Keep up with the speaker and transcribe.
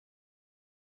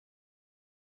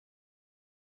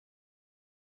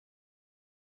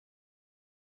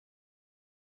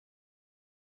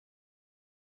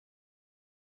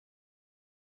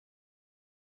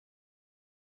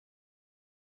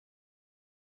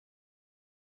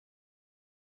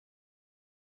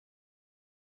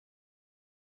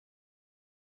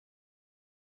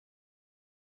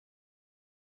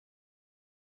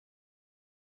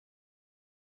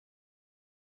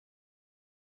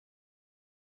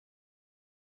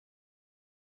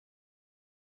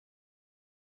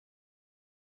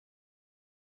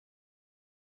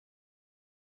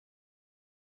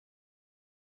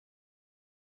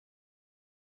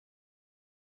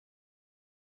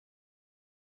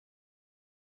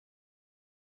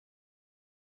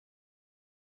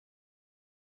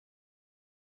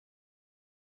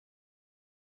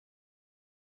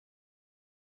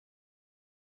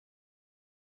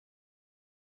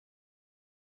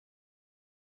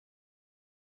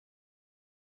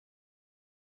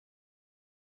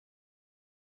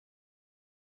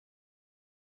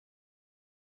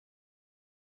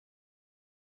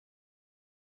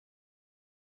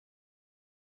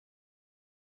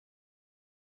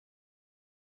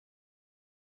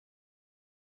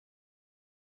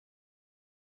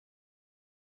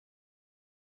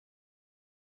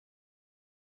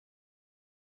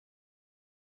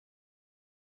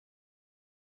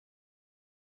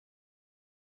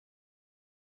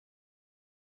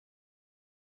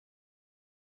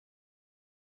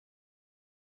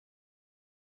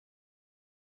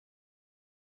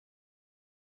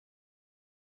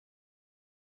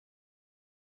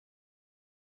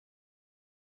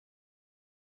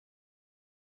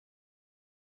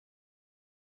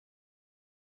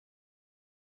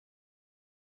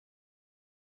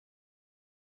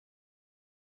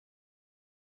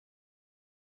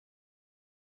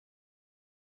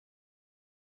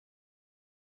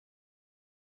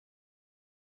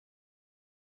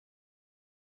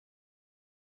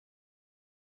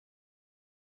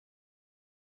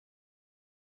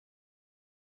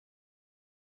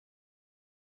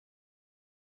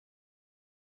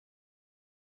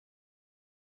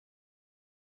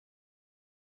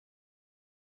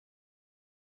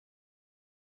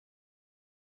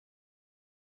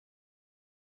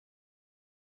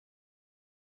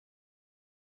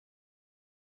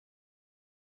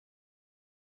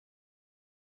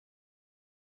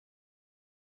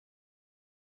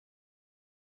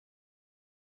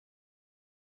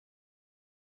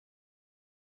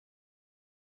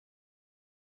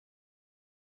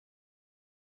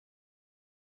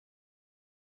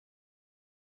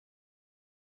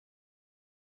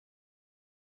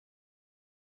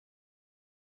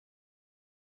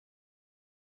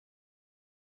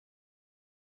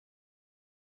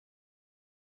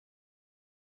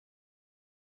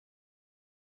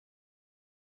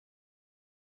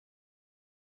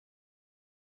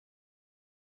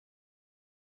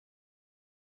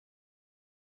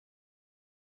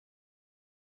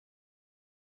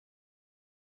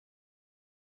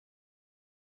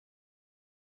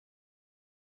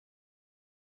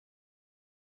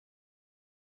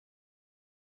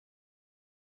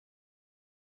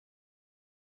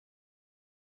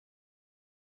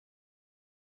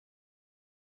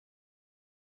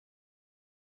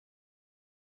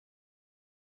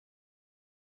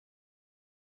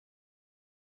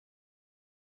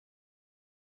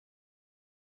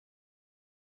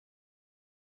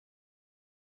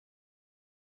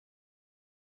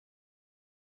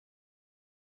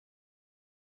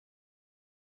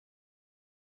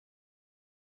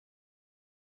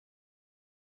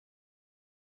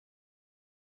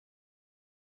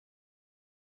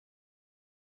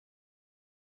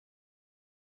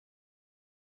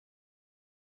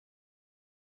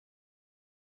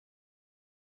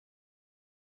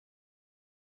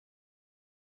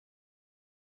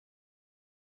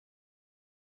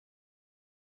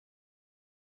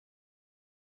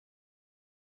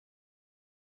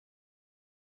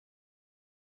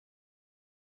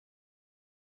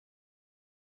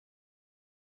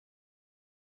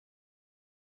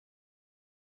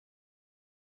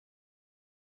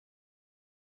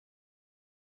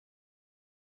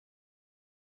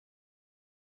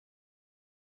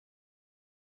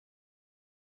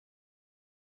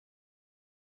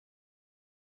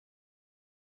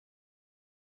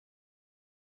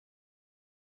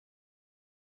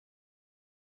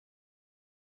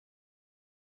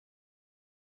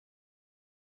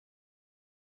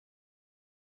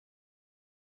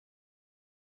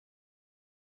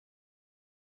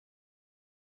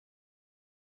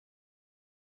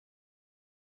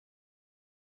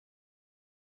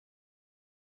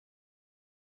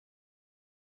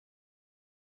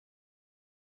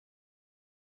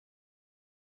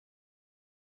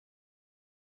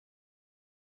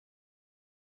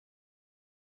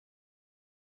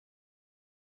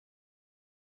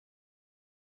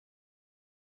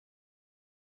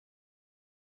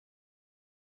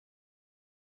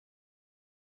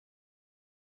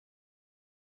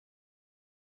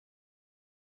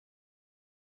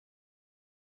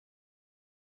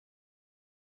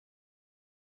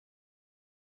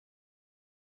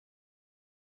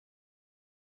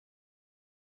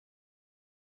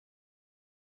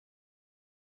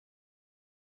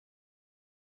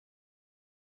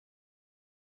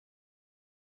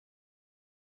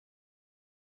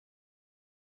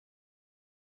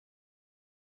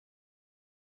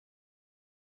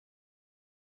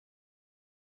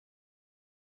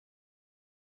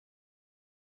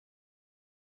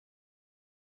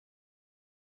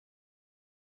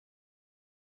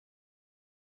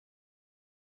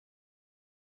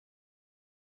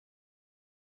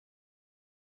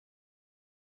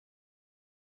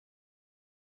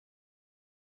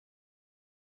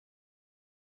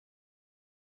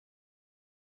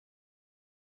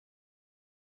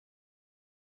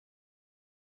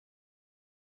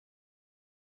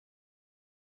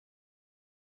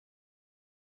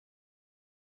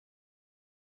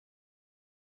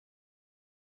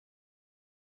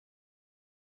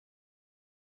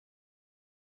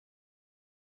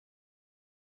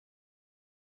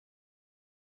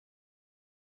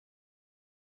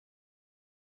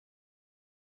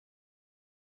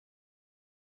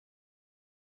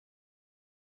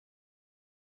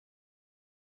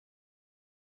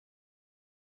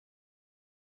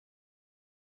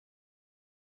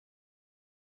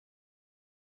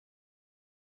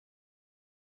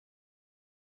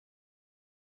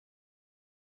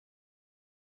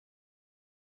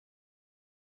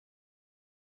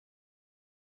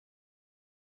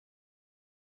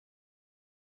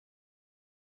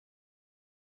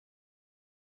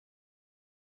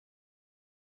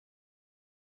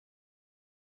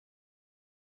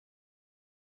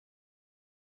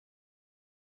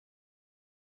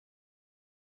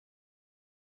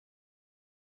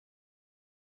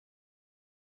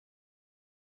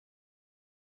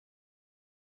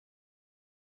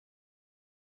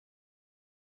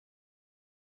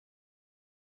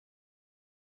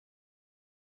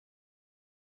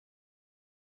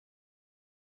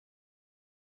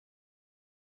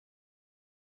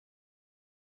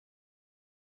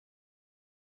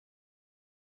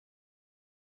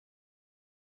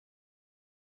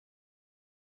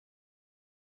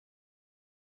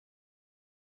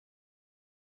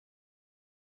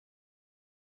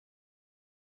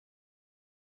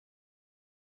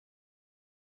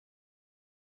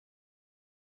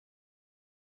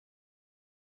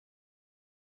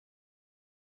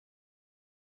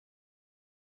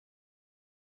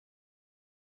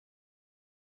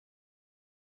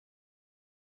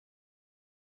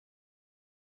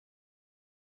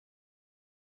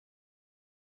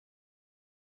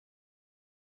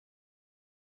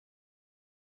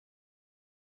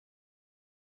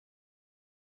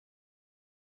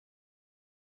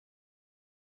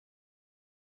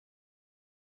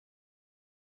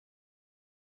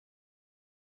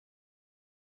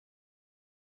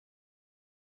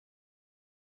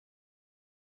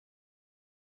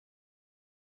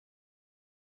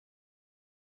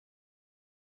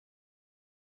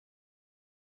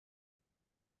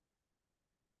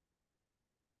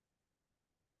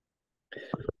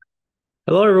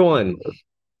Hello, everyone.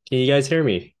 Can you guys hear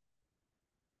me?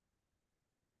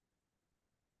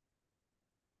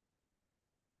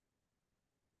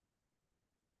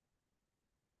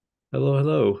 Hello,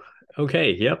 hello.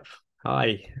 Okay, yep.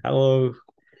 Hi. Hello.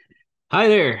 Hi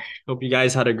there. Hope you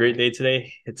guys had a great day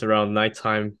today. It's around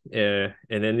nighttime in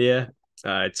India.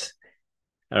 It's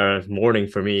morning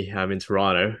for me. I'm in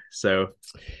Toronto. So,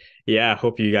 yeah,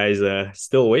 hope you guys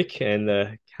still awake and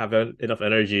have enough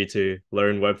energy to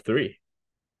learn Web3.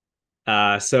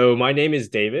 So my name is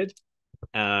David,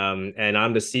 and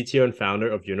I'm the CTO and founder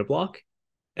of Uniblock.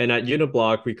 And at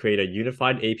Uniblock, we create a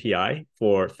unified API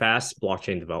for fast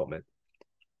blockchain development.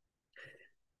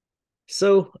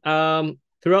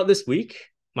 Throughout this week,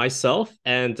 myself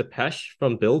and Depesh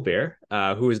from Build Bear,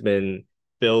 who has been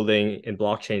building in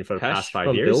blockchain for the past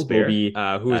 5 years, will be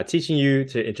teaching you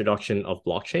the introduction of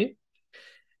blockchain.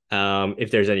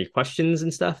 If there's any questions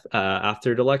and stuff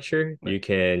after the lecture, you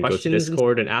can go to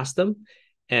Discord and ask them.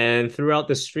 And throughout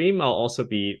the stream, I'll also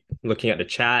be looking at the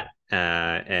chat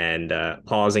and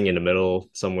pausing in the middle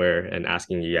somewhere and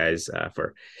asking you guys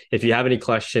for if you have any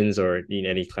questions or need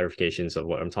any clarifications of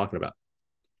what I'm talking about.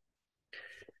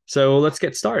 So let's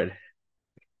get started.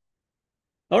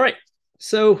 All right.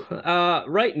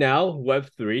 Right now,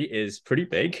 Web3 is pretty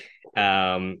big.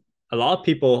 A lot of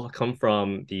people come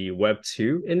from the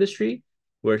Web2 industry,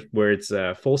 where it's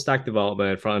full stack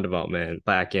development, front end development,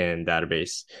 back end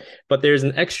database. But there's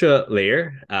an extra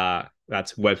layer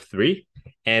that's Web3,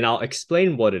 and I'll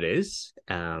explain what it is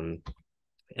and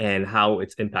how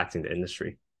it's impacting the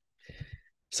industry.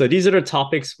 So these are the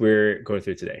topics we're going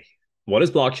through today. What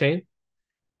is blockchain?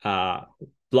 Uh,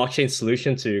 blockchain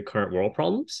solution to current world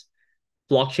problems,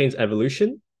 blockchain's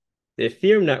evolution, the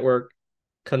Ethereum network,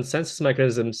 consensus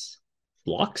mechanisms,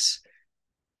 blocks,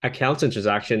 accounts and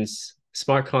transactions,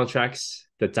 smart contracts,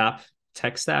 the DApp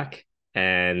tech stack,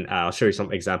 and I'll show you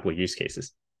some example use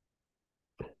cases.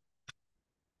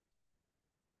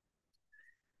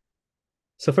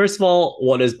 So first of all,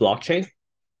 what is blockchain?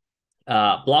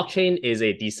 Blockchain is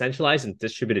a decentralized and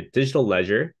distributed digital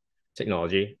ledger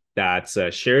technology that's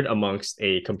shared amongst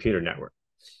a computer network.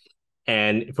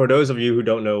 And for those of you who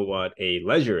don't know what a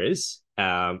ledger is,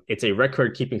 it's a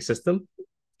record keeping system.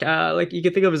 Like you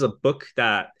can think of as a book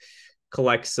that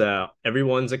collects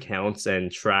everyone's accounts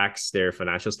and tracks their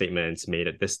financial statements made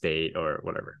at this date or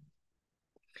whatever.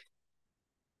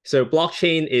 So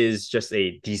blockchain is just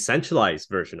a decentralized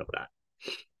version of that.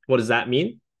 What does that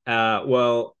mean?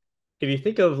 Well, if you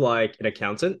think of like an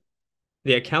accountant,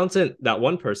 the accountant, that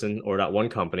one person or that one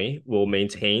company will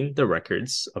maintain the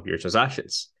records of your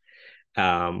transactions.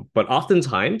 But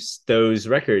oftentimes those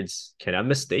records can have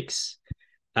mistakes.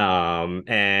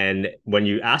 And when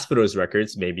you ask for those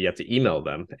records, maybe you have to email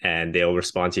them and they'll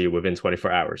respond to you within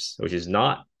 24 hours, which is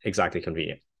not exactly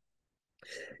convenient.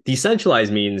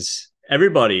 Decentralized means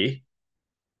everybody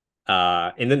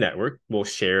in the network will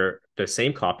share the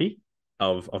same copy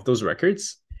of those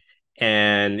records.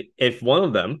 And if one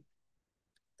of them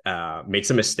makes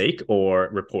a mistake or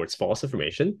reports false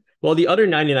information, well, the other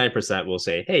 99% will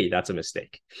say, hey, that's a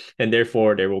mistake. And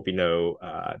therefore, there will be no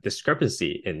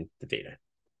discrepancy in the data.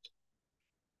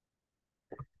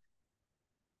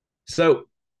 So,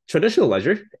 traditional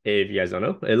ledger, if you guys don't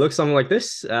know, it looks something like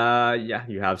this. Yeah,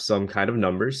 you have some kind of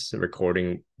numbers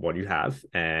recording what you have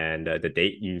and the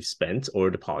date you spent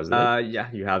or deposited. Yeah,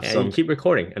 you have and some. You keep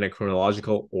recording in a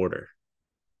chronological order.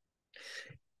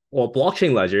 Well,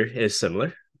 blockchain ledger is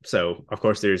similar. So, of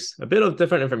course, there's a bit of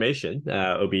different information.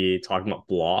 It'll be talking about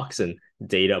blocks and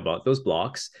data about those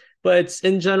blocks, but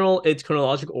in general, it's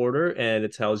chronological order and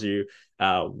it tells you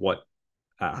what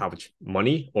how much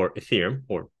money or Ethereum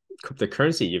or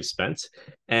cryptocurrency you've spent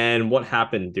and what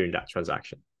happened during that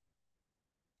transaction.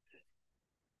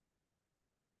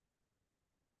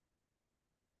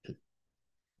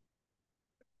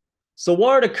 So,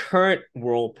 what are the current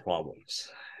world problems?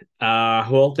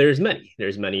 Well, there's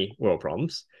many world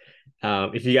problems.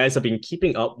 If you guys have been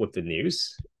keeping up with the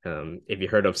news, if you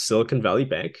heard of Silicon Valley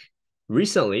Bank,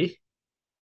 recently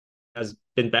has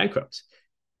been bankrupt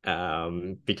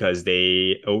because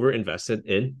they overinvested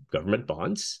in government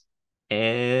bonds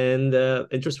and the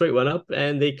interest rate went up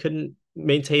and they couldn't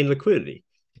maintain liquidity.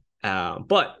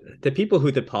 But the people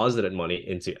who deposited money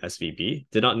into SVB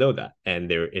did not know that,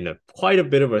 and they're in quite a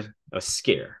bit of a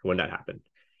scare when that happened.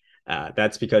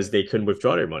 That's because they couldn't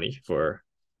withdraw their money for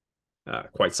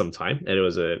quite some time, and it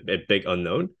was a big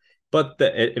unknown. But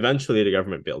eventually, the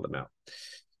government bailed them out.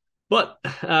 But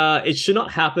it should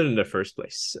not happen in the first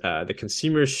place. The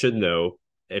consumers should know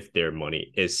if their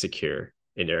money is secure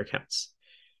in their accounts.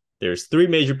 There's three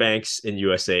major banks in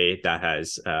USA that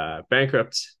has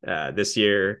bankrupt this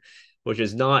year. which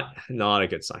is not a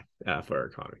good sign for our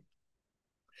economy.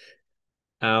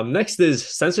 Next is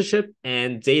censorship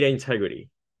and data integrity.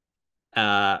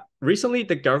 Recently,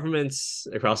 the governments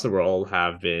across the world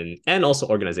have been, and also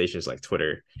organizations like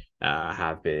Twitter,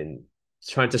 have been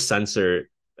trying to censor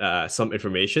some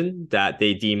information that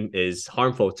they deem is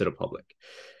harmful to the public.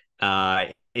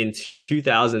 In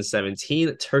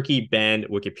 2017, Turkey banned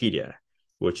Wikipedia,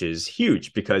 which is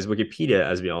huge because Wikipedia,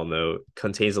 as we all know,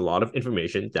 contains a lot of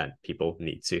information that people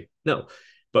need to know.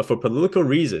 But for political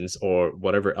reasons or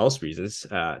whatever else reasons,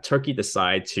 Turkey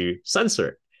decided to censor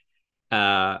it.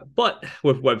 But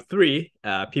with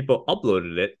Web3, people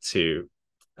uploaded it to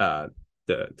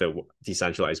the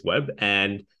decentralized web,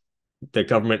 and the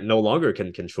government no longer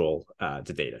can control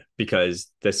the data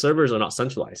because the servers are not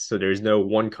centralized. So there's no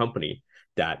one company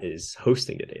that is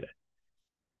hosting the data.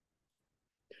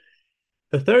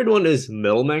 The third one is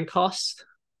middleman cost.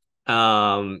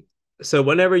 So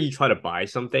whenever you try to buy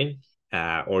something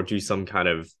or do some kind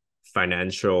of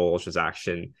financial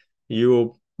transaction, you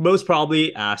will most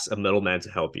probably ask a middleman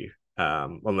to help you,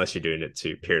 unless you're doing it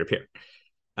to peer-to-peer.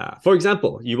 For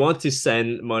example, you want to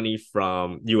send money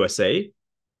from USA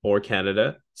or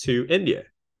Canada to India.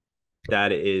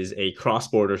 That is a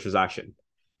cross-border transaction.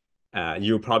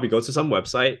 You'll probably go to some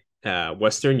website,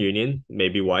 Western Union,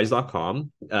 maybe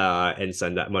wise.com, and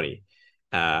send that money.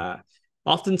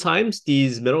 Oftentimes,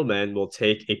 these middlemen will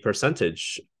take a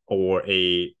percentage or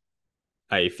a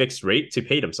fixed rate to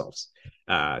pay themselves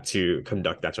to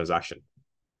conduct that transaction.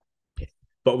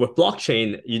 But with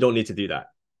blockchain, you don't need to do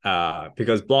that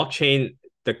because blockchain,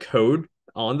 the code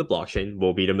on the blockchain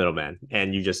will be the middleman,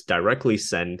 and you just directly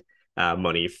send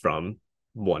money from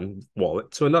one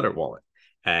wallet to another wallet.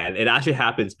 And it actually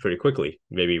happens pretty quickly,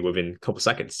 maybe within a couple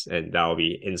seconds, and that will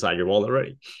be inside your wallet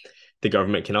already. The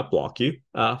government cannot block you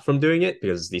from doing it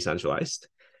because it's decentralized.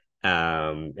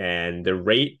 And the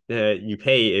rate you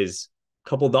pay is a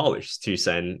couple dollars to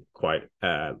send quite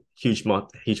a huge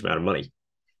amount of money.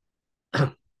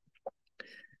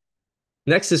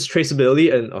 Next is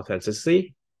traceability and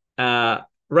authenticity.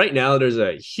 Right now, there's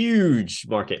a huge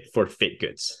market for fake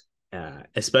goods,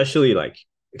 especially like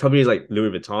companies like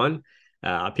Louis Vuitton.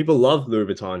 People love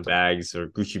Louis Vuitton bags or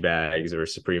Gucci bags or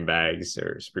Supreme bags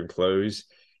or Supreme clothes.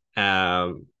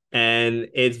 And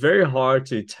it's very hard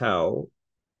to tell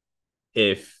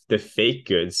if the fake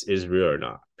goods is real or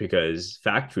not because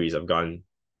factories have gotten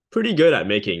pretty good at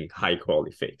making high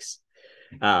quality fakes.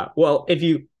 Well, if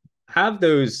you have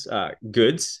those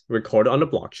goods recorded on the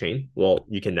blockchain, well,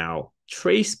 you can now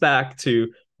trace back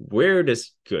to where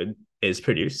this good is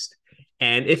produced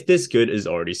and if this good is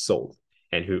already sold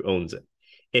and who owns it.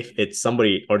 If it's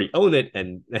somebody already own it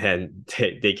and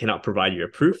they cannot provide you a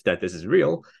proof that this is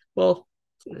real, well,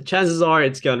 chances are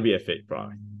it's going to be a fake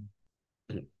product.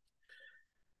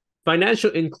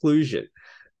 Financial inclusion.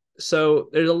 So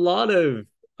there's a lot of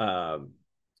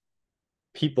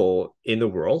people in the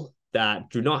world that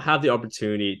do not have the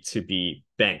opportunity to be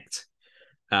banked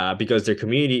because their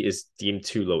community is deemed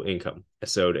too low income.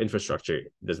 So the infrastructure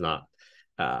does not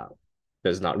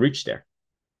reach there.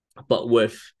 But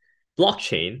with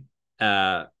blockchain,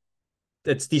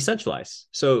 it's decentralized.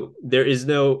 So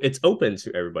it's open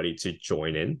to everybody to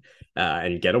join in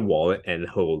and get a wallet and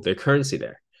hold their currency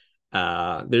there.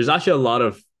 There's actually a lot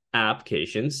of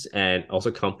applications and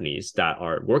also companies that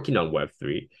are working on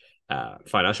Web3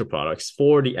 financial products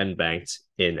for the unbanked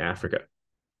in Africa.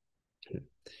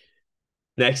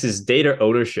 Next is data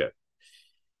ownership.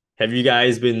 Have you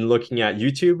guys been looking at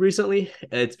YouTube recently?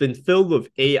 It's been filled with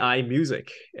AI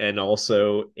music and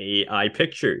also AI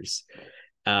pictures.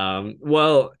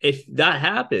 Well, if that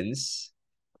happens,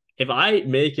 if I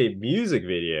make a music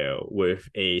video with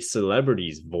a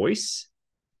celebrity's voice,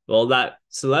 well, that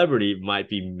celebrity might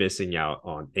be missing out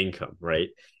on income, right?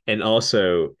 And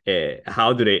also,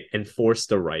 how do they enforce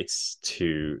the rights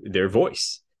to their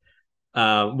voice?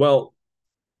 Well,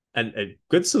 a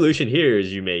good solution here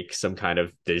is you make some kind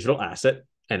of digital asset,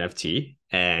 NFT,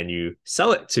 and you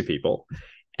sell it to people.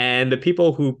 And the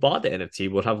people who bought the NFT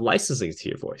will have licensing to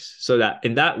your voice. So that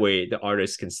in that way, the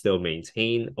artist can still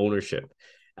maintain ownership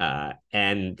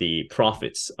and the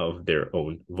profits of their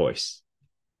own voice.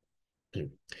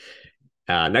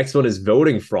 Next one is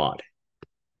voting fraud.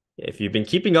 If you've been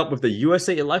keeping up with the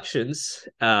USA elections,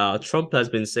 Trump has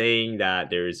been saying that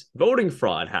there's voting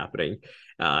fraud happening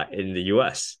in the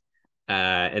US.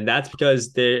 And that's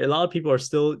because a lot of people are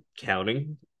still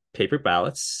counting paper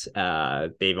ballots.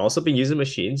 They've also been using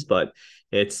machines, but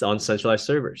it's on centralized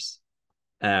servers.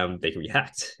 They can be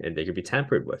hacked and they can be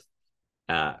tampered with.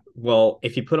 Well,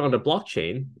 if you put it on the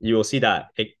blockchain, you will see that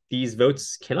these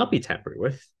votes cannot be tampered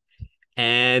with.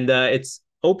 And it's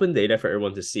open data for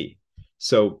everyone to see.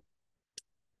 So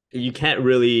you can't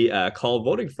really call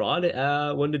voting fraud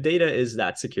when the data is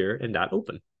that secure and that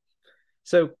open.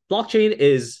 So blockchain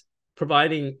is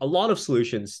providing a lot of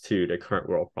solutions to the current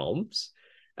world problems.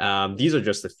 These are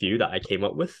just a few that I came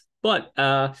up with. But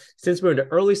since we're in the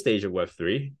early stage of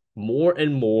Web3, more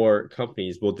and more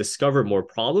companies will discover more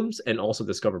problems and also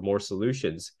discover more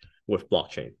solutions with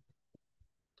blockchain.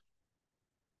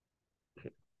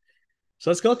 So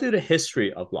let's go through the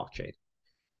history of blockchain.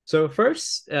 So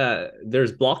first,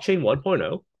 there's blockchain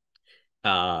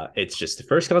 1.0. It's just the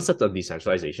first concept of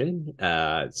decentralization.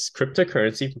 It's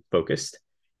cryptocurrency focused.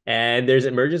 And there's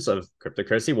emergence of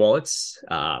cryptocurrency wallets,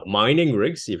 mining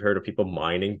rigs. You've heard of people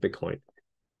mining Bitcoin.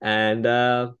 And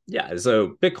yeah,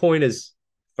 so Bitcoin is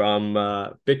from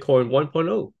Bitcoin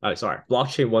 1.0.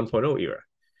 Blockchain 1.0 era.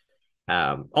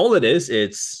 All it is,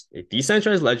 it's a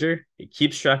decentralized ledger. It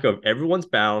keeps track of everyone's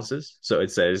balances. So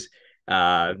it says,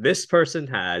 this person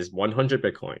has 100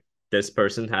 Bitcoin. This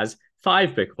person has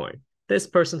 5 Bitcoin. This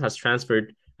person has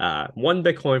transferred 1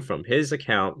 Bitcoin from his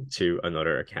account to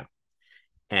another account.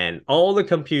 And all the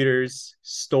computers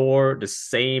store the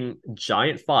same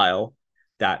giant file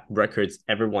that records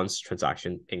everyone's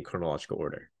transaction in chronological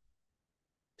order.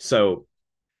 So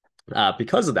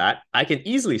because of that, I can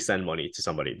easily send money to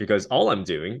somebody because all I'm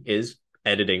doing is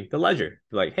editing the ledger.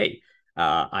 Like, hey,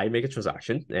 I make a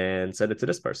transaction and send it to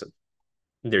this person.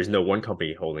 There's no one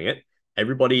company holding it.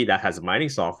 Everybody that has mining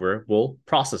software will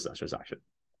process that transaction.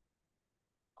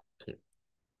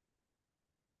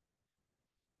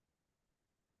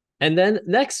 And then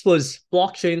next was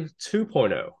blockchain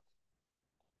 2.0.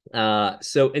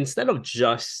 So instead of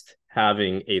just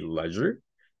having a ledger,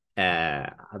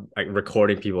 like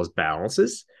recording people's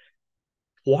balances,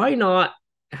 why not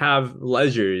have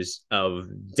ledgers of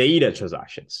data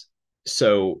transactions?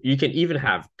 So you can even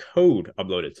have code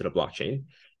uploaded to the blockchain,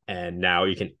 and now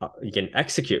you can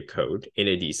execute code in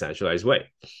a decentralized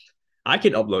way. I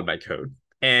can upload my code,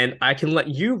 and I can let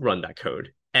you run that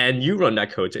code, and you run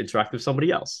that code to interact with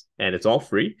somebody else, and it's all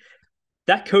free.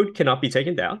 That code cannot be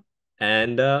taken down,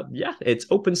 and yeah, it's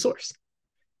open source.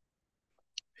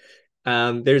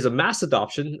 There's a mass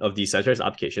adoption of decentralized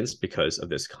applications because of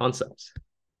this concept.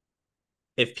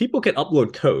 If people can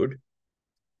upload code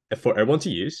for everyone to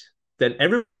use, then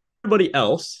everybody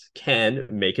else can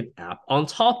make an app on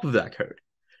top of that code.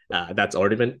 That's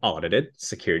already been audited,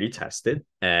 security tested,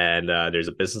 and there's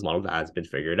a business model that has been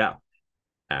figured out.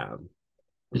 Um,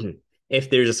 if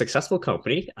there's a successful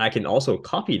company, I can also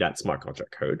copy that smart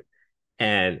contract code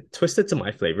and twist it to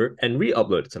my flavor and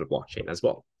re-upload it to the blockchain as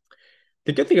well.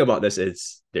 The good thing about this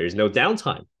is there's no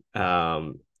downtime.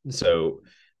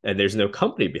 And there's no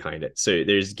company behind it. So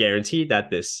there's guarantee that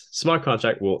this smart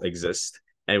contract will exist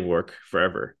and work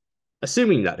forever,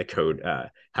 assuming that the code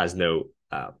has no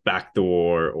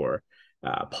backdoor or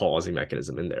pausing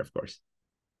mechanism in there, of course.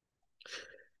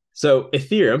 So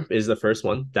Ethereum is the first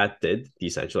one that did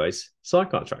decentralized smart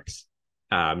contracts,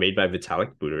 made by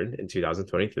Vitalik Buterin in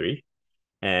 2023.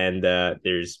 And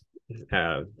there's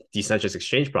a decentralized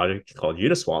exchange project called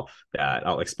Uniswap that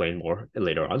I'll explain more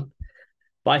later on,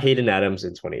 by Hayden Adams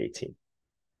in 2018.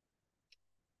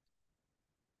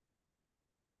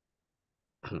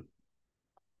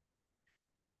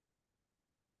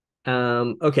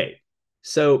 Okay,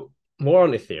 so more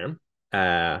on Ethereum.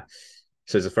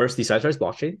 So it's the first decentralized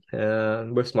blockchain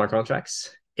with smart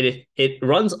contracts. It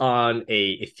runs on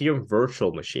a Ethereum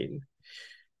virtual machine.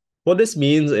 What this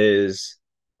means is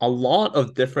a lot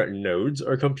of different nodes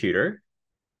or computer.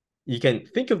 You can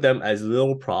think of them as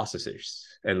little processors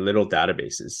and little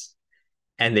databases,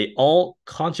 and they all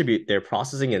contribute their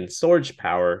processing and storage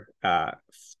power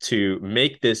to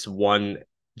make this one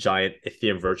giant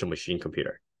Ethereum virtual machine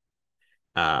computer.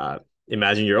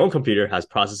 Imagine your own computer has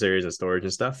processors and storage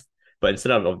and stuff, but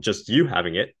instead of just you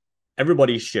having it,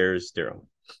 everybody shares their own.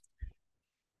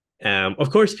 Of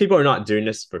course, people are not doing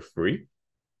this for free.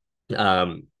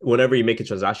 Whenever you make a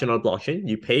transaction on a blockchain,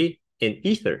 you pay in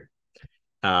Ether.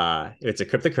 It's a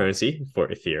cryptocurrency for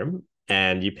Ethereum,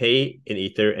 and you pay in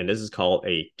Ether, and this is called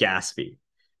a gas fee.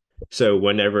 So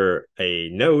whenever a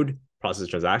node processes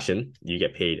a transaction, you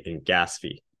get paid in gas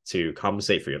fee to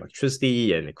compensate for your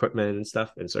electricity and equipment and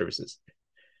stuff and services.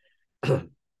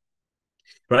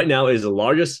 Right now, it is the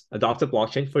largest adopted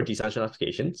blockchain for decentralized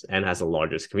applications and has the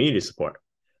largest community support.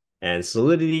 And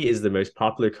Solidity is the most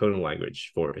popular coding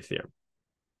language for Ethereum.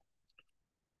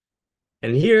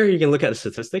 And here you can look at the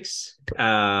statistics.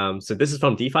 So this is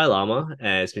from DeFi Llama,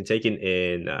 and it's been taken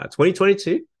in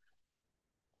 2022.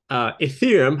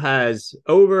 Ethereum has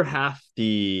over half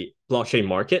the blockchain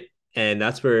market, and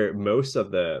that's where most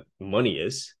of the money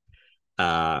is.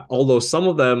 Although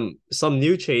some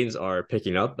new chains are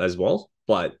picking up as well,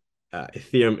 but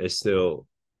Ethereum is still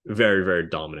very, very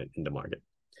dominant in the market.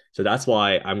 So that's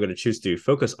why I'm going to choose to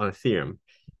focus on Ethereum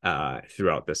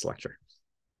throughout this lecture.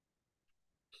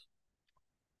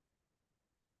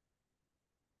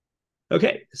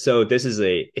 Okay, so this is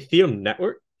a Ethereum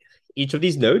network. Each of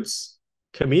these nodes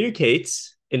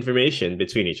communicates information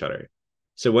between each other.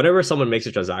 So whenever someone makes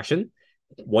a transaction,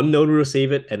 one node will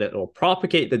receive it and it will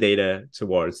propagate the data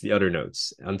towards the other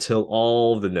nodes until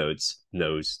all the nodes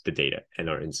knows the data and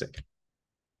are in sync.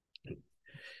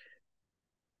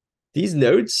 These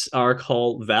nodes are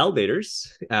called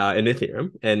validators in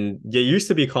Ethereum, and they used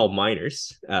to be called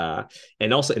miners.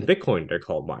 And also in Bitcoin, they're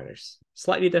called miners.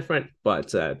 Slightly different,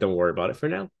 but don't worry about it for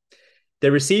now. They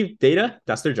receive data,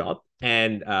 that's their job,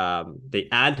 and they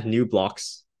add new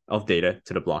blocks of data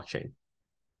to the blockchain.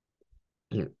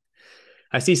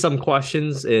 I see some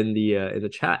questions in the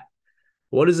chat.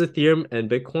 What is Ethereum and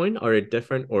Bitcoin? Are they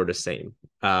different or the same?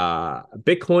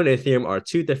 Bitcoin and Ethereum are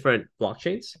two different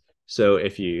blockchains. So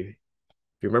if you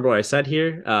remember what I said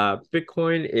here,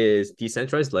 Bitcoin is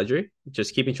decentralized ledger,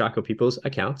 just keeping track of people's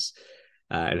accounts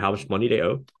and how much money they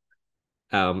owe.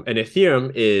 And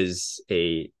Ethereum is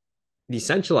a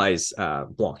decentralized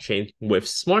blockchain with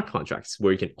smart contracts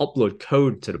where you can upload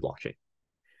code to the blockchain.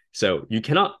 So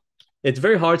it's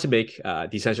very hard to make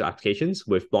decentralized applications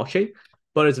with blockchain,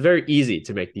 but it's very easy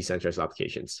to make decentralized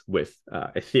applications with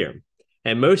Ethereum.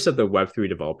 And most of the Web3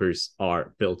 developers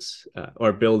are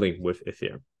building with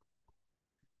Ethereum.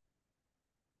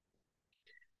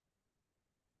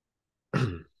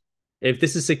 If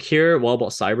this is secure, what about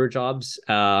cyber jobs?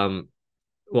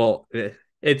 Well,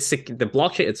 it's the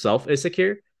blockchain itself is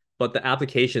secure, but the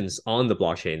applications on the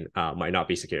blockchain might not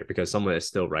be secure because someone is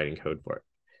still writing code for it.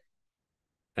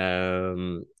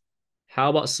 How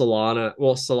about Solana?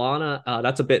 Well, Solana,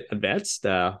 that's a bit advanced.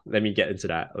 Let me get into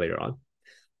that later on.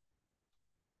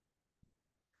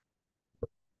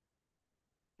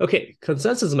 Okay,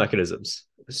 consensus mechanisms.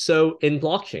 So in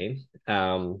blockchain,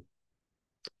 all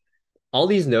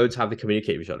these nodes have to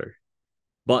communicate with each other,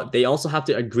 but they also have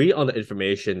to agree on the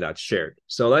information that's shared.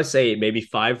 So let's say maybe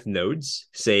 5 nodes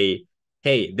say,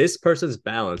 hey, this person's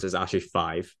balance is actually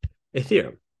 5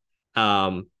 Ethereum.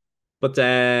 But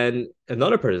then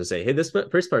another person say, hey, this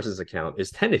first person's account is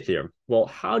 10 Ethereum. Well,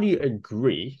 how do you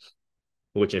agree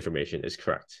which information is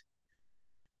correct?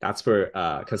 That's where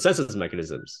consensus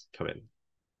mechanisms come in.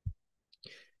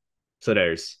 So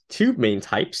there's two main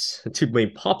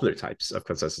popular types of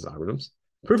consensus algorithms.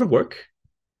 Proof of work,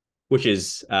 which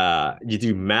is you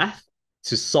do math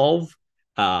to solve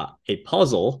a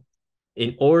puzzle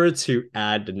in order to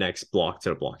add the next block to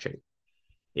the blockchain.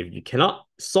 If you cannot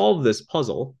solve this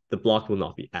puzzle, the block will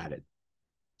not be added.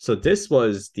 So this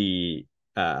was the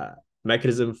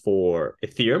mechanism for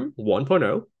Ethereum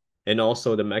 1.0 and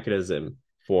also the mechanism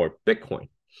for Bitcoin.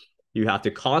 You have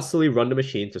to constantly run the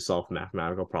machine to solve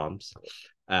mathematical problems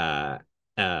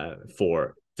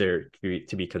for there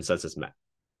to be consensus met.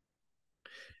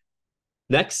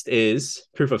 Next is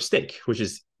proof of stake, which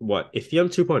is what Ethereum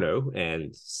 2.0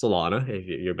 and Solana, if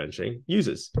you're mentioning,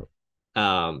 uses.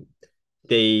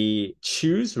 They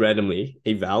choose randomly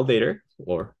a validator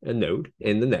or a node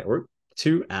in the network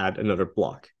to add another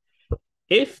block.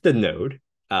 If the node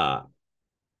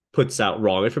puts out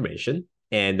wrong information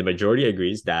and the majority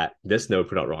agrees that this node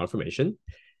put out wrong information,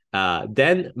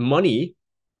 then money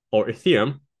or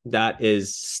Ethereum that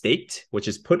is staked, which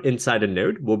is put inside a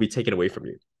node, will be taken away from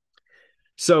you.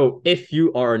 So if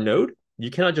you are a node, you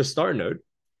cannot just start a node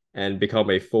and become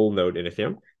a full node in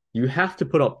Ethereum. You have to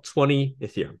put up 20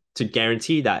 Ethereum to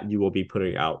guarantee that you will be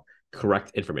putting out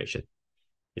correct information.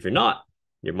 If you're not,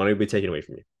 your money will be taken away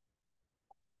from you.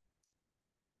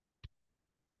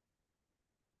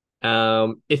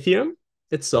 Ethereum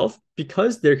itself,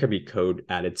 because there can be code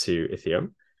added to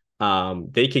Ethereum,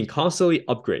 they can constantly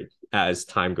upgrade as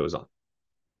time goes on.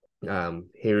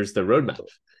 Here's the roadmap.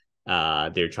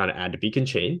 They're trying to add the beacon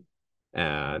chain.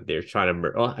 They're trying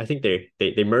to I think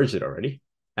they merged it already.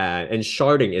 And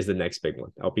sharding is the next big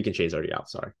one. Oh, beacon chain is already out.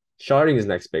 Sorry, sharding is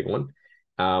the next big one.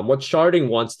 What sharding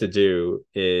wants to do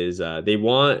is they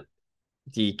want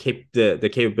the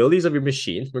capabilities of your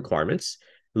machine requirements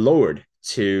lowered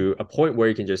to a point where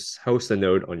you can just host a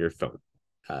node on your phone.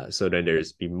 So then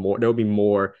there'll be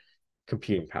more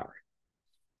computing power.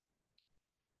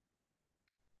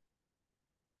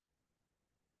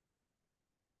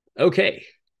 Okay.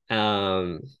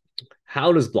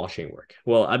 How does blockchain work?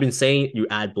 Well, I've been saying you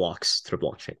add blocks to the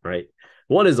blockchain, right?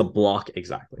 What is a block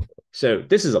exactly? So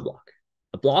this is a block.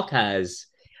 A block has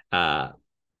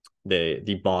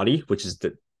the body, which is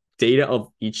the data of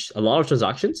a lot of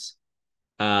transactions,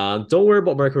 Don't worry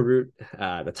about micro-root.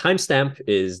 The timestamp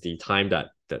is the time that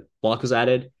the block was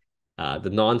added. The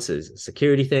nonce is a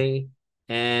security thing.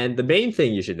 And the main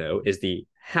thing you should know is the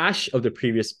hash of the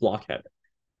previous block header.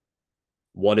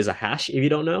 What is a hash if you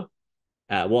don't know?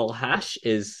 Well, hash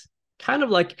is kind of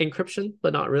like encryption,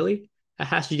 but not really. A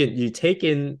hash, you take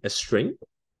in a string,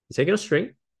 you take in a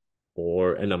string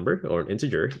or a number or an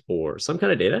integer or some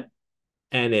kind of data,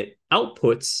 and it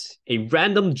outputs a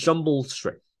random jumbled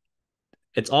string.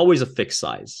 It's always a fixed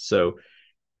size. So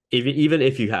even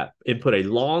if you have input a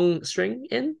long string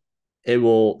in, it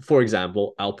will, for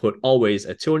example, output always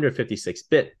a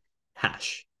 256-bit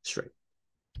hash string.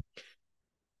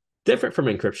 Different from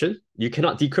encryption, you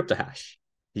cannot decrypt a hash.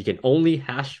 You can only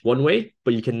hash one way,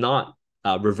 but you cannot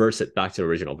reverse it back to the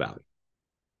original value.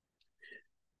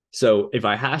 So if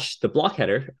I hash the block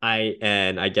header, I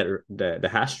get the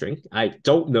hash string, I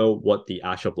don't know what the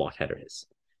actual block header is.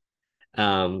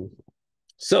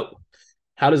 So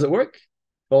how does it work?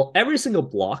 Well, every single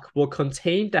block will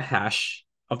contain the hash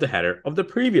of the header of the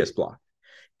previous block.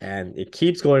 And it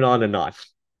keeps going on and on.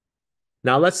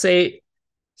 Now, let's say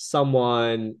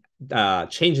someone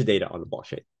changed the data on the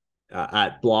blockchain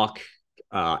at block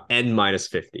n minus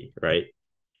 50, right?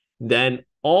 Then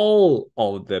all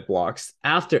of the blocks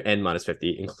after n minus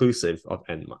 50, inclusive of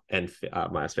n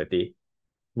minus 50,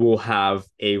 will have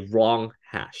a wrong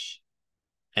hash.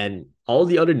 And all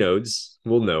the other nodes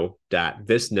will know that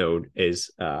this node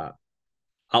is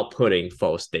outputting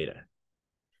false data.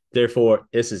 Therefore,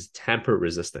 this is tamper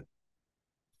resistant.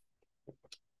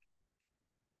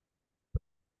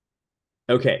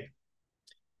 Okay.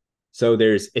 So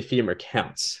there's Ethereum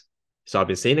accounts. So I've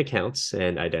been saying accounts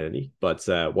and identity, but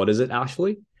what is it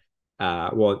actually?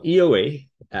 Well, EOA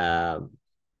and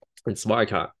smart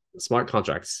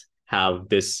contracts have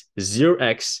this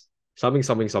 0x something,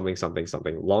 something, something, something,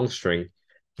 something long string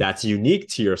that's unique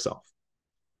to yourself.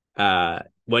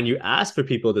 When you ask for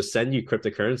people to send you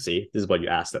cryptocurrency, this is what you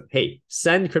ask them. Hey,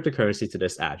 send cryptocurrency to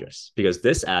this address because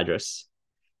this address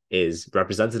is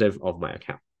representative of my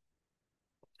account.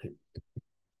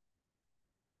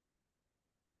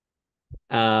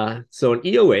 So an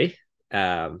EOA,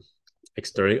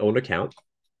 externally owned account,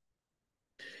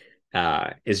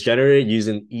 is generated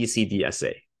using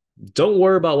ECDSA. Don't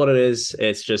worry about what it is.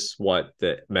 It's just what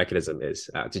the mechanism is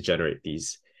to generate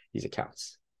these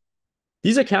accounts.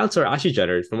 These accounts are actually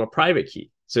generated from a private key.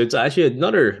 So it's actually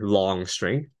another long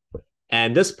string.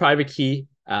 And this private key,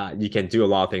 you can do a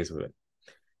lot of things with it.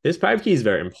 This private key is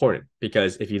very important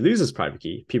because if you lose this private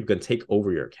key, people can take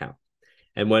over your account.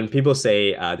 And when people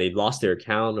say they lost their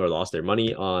account or lost their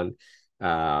money on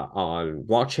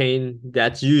blockchain,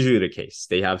 that's usually the case.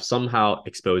 They have somehow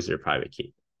exposed their private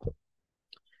key.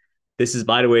 This is,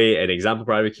 by the way, an example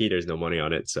private key. There's no money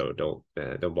on it, so don't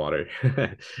bother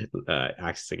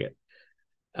accessing it.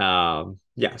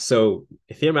 Yeah, so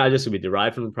Ethereum address will be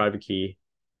derived from the private key,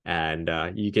 and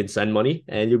you can send money,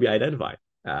 and you'll be identified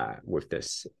with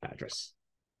this address.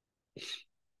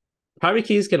 Private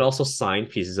keys can also sign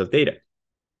pieces of data.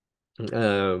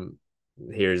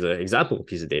 Here's an example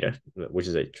piece of data, which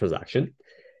is a transaction.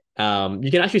 You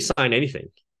can actually sign anything.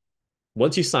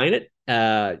 Once you sign it,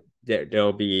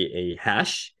 there'll be a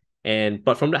hash,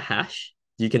 but from the hash,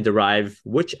 you can derive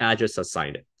which address has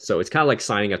signed it. So it's kind of like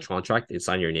signing a contract and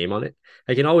sign your name on it.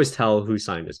 I can always tell who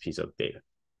signed this piece of data.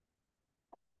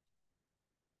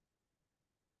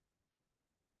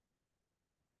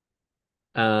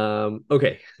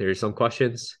 Okay, there's some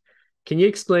questions. Can you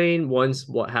explain once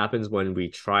what happens when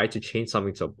we try to change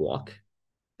something to a block?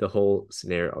 The whole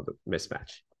scenario of the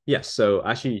mismatch. Yes, so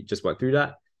actually just went through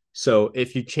that. So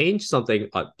if you change something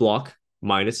at block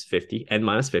minus 50 and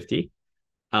minus 50,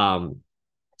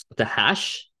 the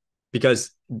hash,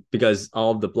 because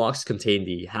all of the blocks contain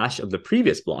the hash of the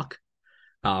previous block,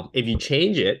 if you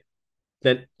change it,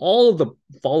 then all of the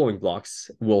following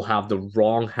blocks will have the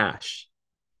wrong hash.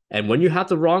 And when you have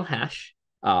the wrong hash,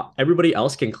 everybody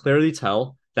else can clearly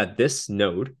tell that this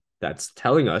node that's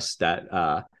telling us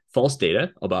that false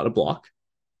data about a block,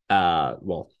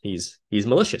 well, he's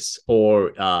malicious,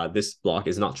 or this block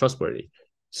is not trustworthy.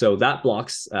 So that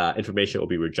block's information will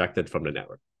be rejected from the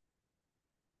network.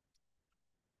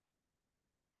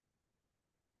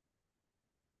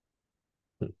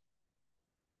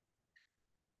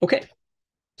 Okay,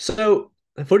 so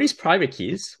for these private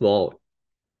keys, well,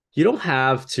 you don't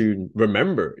have to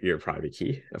remember your private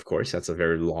key. Of course, that's a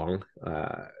very long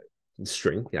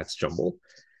string. That's jumble.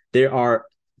 There are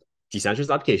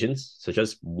decentralized applications such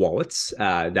as wallets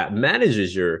that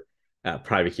manages your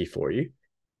private key for you.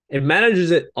 It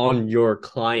manages it on your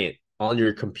client, on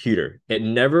your computer. It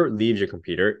never leaves your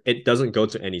computer. It doesn't go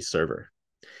to any server.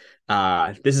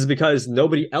 This is because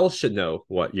nobody else should know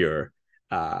what your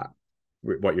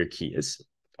key is.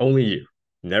 Only you.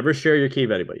 Never share your key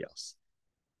with anybody else.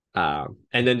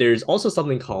 And then there's also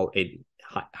something called a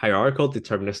hierarchical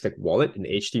deterministic wallet, an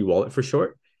HD wallet for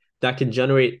short, that can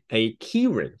generate a key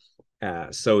ring.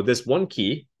 So this one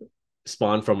key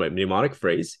spawned from a mnemonic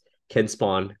phrase can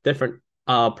spawn different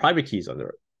private keys under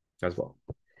it as well.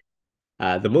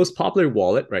 The most popular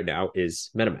wallet right now is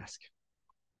MetaMask.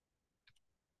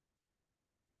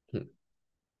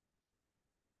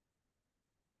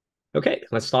 Okay,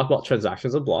 let's talk about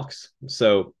transactions of blocks.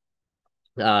 So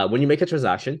when you make a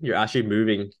transaction, you're actually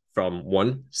moving from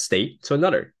one state to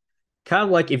another. Kind of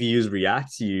like if you use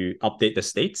React, you update the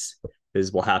states. This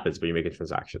is what happens when you make a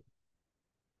transaction.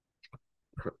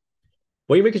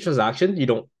 When you make a transaction, you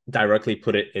don't directly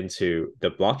put it into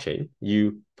the blockchain.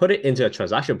 You put it into a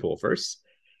transaction pool first,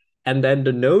 and then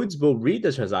the nodes will read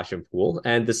the transaction pool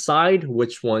and decide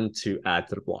which one to add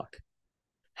to the block.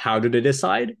 How do they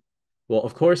decide? Well,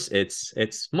 of course,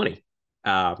 it's money.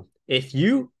 If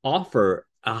you offer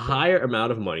a higher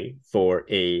amount of money for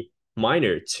a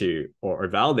miner to or a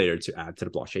validator to add to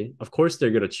the blockchain, of course,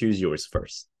 they're going to choose yours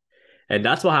first. And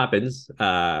that's what happens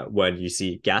when you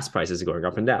see gas prices going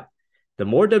up and down. The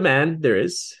more demand there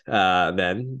is,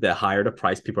 then the higher the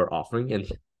price people are offering, and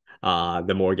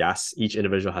the more gas each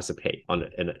individual has to pay on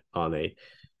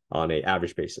a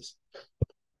average basis.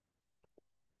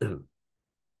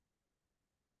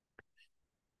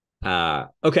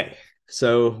 Okay,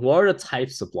 so what are the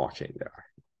types of blockchain there are?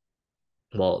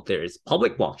 Well, there is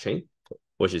public blockchain,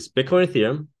 which is Bitcoin,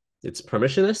 Ethereum. It's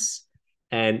permissionless,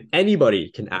 and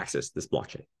anybody can access this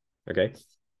blockchain. Okay.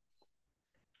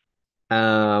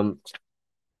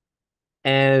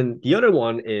 And the other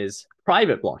one is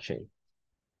private blockchain.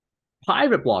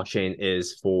 Private blockchain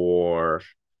is for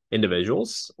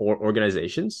individuals or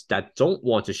organizations that don't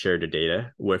want to share the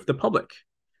data with the public.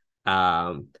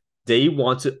 They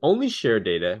want to only share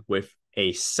data with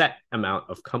a set amount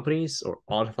of companies or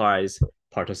authorized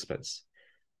participants.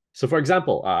 So, for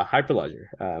example,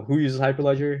 Hyperledger. Who uses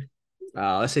Hyperledger?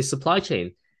 Let's say supply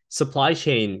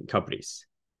chain companies.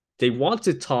 They want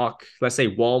to talk. Let's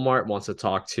say Walmart wants to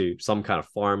talk to some kind of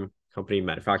farm company,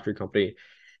 manufacturing company.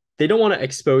 They don't want to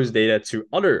expose data to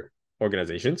other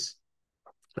organizations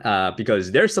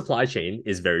because their supply chain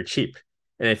is very cheap.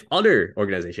 And if other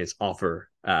organizations offer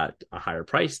a higher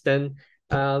price, then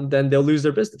they'll lose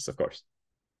their business, of course.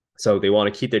 So they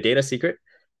want to keep their data secret,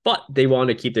 but they want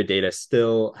to keep their data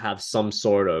still have some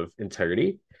sort of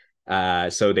integrity.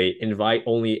 So they invite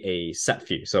only a set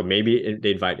few. So maybe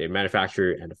they invite a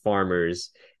manufacturer and the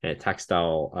farmers and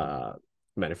textile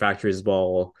manufacturers as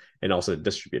well, and also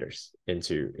distributors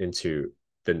into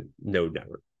the node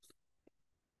network.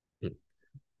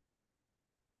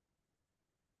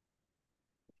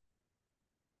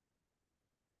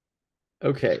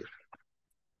 Okay.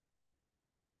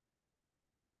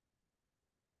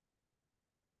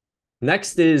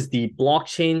 Next is the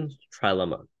blockchain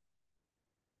trilemma.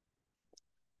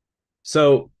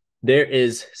 So there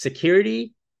is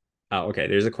security. Okay,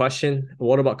 there's a question.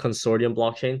 What about consortium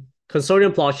blockchain?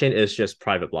 Consortium blockchain is just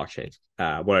private blockchain,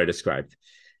 what I described.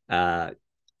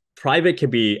 Private can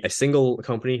be a single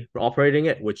company operating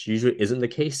it, which usually isn't the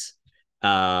case.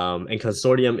 And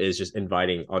consortium is just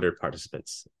inviting other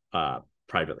participants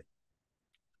privately.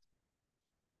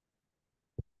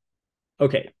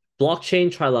 Okay, blockchain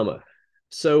trilemma.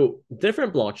 So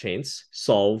different blockchains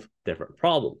solve different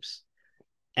problems.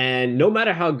 And no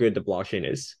matter how good the blockchain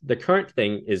is, the current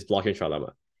thing is blockchain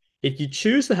trilemma. If you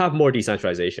choose to have more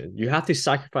decentralization, you have to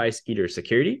sacrifice either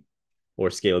security or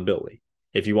scalability.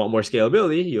 If you want more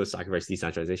scalability, you'll sacrifice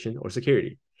decentralization or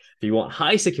security. If you want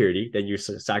high security, then you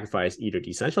sacrifice either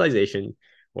decentralization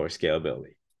or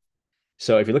scalability.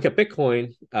 So if you look at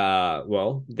Bitcoin,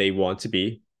 well, they want to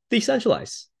be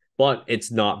decentralized, but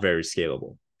it's not very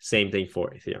scalable. Same thing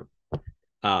for Ethereum.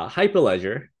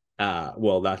 Hyperledger,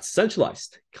 well, that's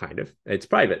centralized, kind of. It's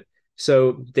private.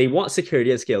 So they want security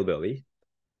and scalability,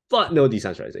 but no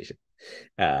decentralization.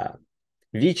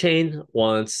 VeChain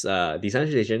wants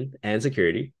decentralization and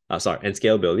security, and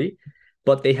scalability,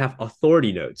 but they have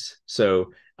authority nodes.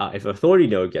 So if authority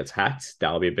node gets hacked,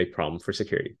 that'll be a big problem for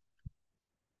security.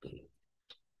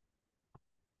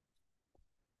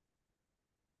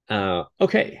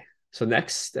 Okay, so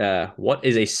next, what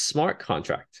is a smart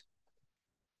contract?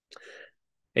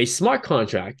 A smart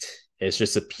contract is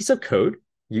just a piece of code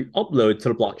you upload to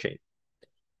the blockchain.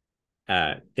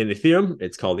 In Ethereum,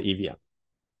 it's called the EVM.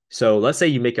 So let's say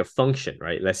you make a function,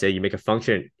 right? Let's say you make a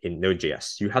function in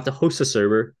Node.js. You have to host a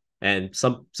server, and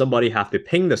somebody have to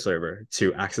ping the server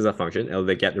to access that function, and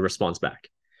they get the response back.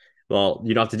 Well,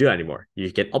 you don't have to do that anymore. You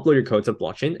can upload your code to the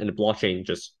blockchain, and the blockchain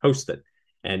just hosts it.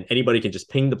 And anybody can just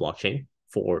ping the blockchain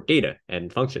for data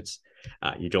and functions.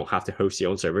 You don't have to host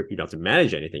your own server. You don't have to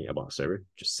manage anything about a server.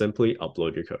 Just simply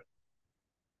upload your code.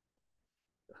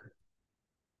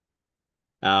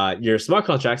 Your smart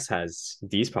contracts has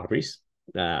these properties.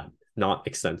 Not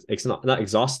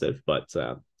exhaustive, but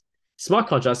smart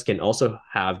contracts can also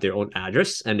have their own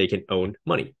address and they can own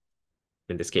money.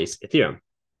 In this case, Ethereum.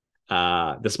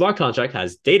 The smart contract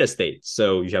has data state,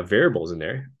 so you have variables in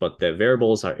there, but the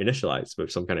variables are initialized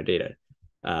with some kind of data,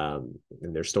 and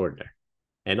they're stored there.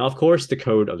 And of course, the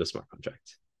code of the smart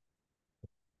contract.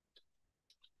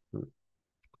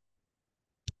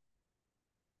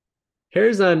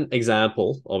 Here's an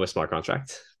example of a smart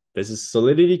contract. This is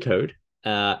Solidity code.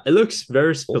 It looks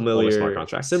very familiar, smart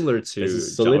contract, similar to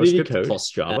Solidity JavaScript code plus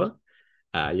Java.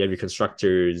 You have your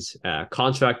constructors.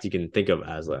 Contract you can think of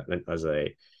as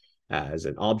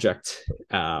an object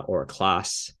or a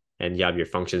class, and you have your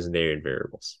functions in there and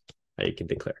variables that you can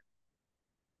declare.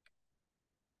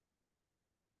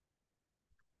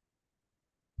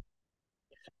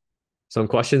 Some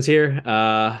questions here.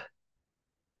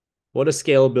 What does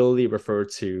scalability refer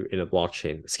to in a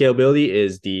blockchain? Scalability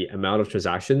is the amount of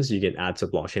transactions you can add to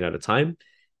blockchain at a time,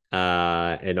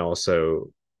 and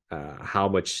also how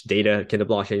much data can the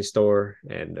blockchain store,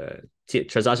 and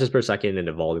transactions per second, and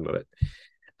the volume of it.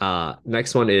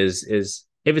 Next one is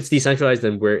if it's decentralized,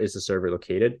 then where is the server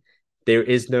located? There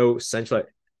is no central.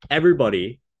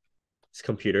 Everybody's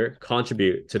computer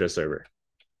contribute to the server.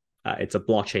 It's a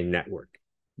blockchain network.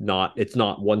 It's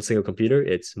not one single computer,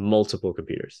 it's multiple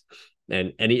computers,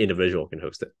 and any individual can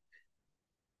host it.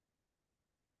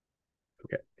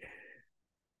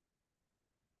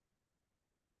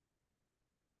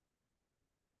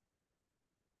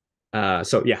 Okay.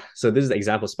 So this is the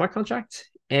example smart contract.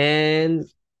 And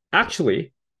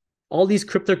actually, all these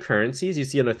cryptocurrencies you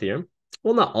see on Ethereum,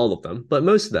 well, not all of them, but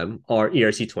most of them are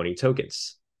ERC20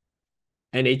 tokens.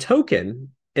 And a token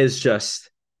is just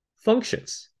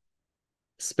functions.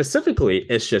 Specifically,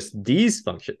 it's just these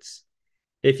functions.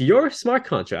 If your smart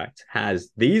contract has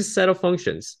these set of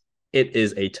functions, it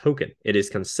is a token. It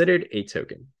is considered a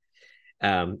token.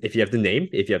 If you have the name,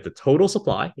 if you have the total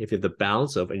supply, if you have the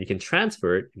balance of, and you can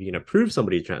transfer it, if you can approve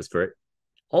somebody to transfer it,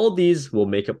 all these will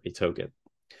make up a token.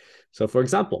 So for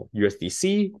example,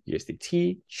 USDC,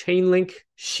 USDT, Chainlink,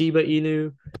 Shiba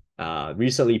Inu,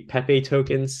 recently Pepe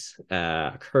tokens,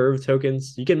 Curve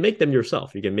tokens. You can make them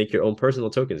yourself. You can make your own personal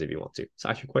tokens if you want to. It's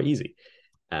actually quite easy,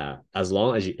 as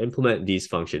long as you implement these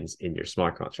functions in your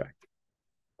smart contract.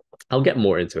 I'll get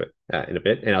more into it in a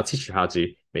bit, and I'll teach you how to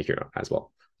make your own as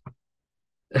well.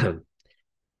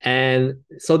 And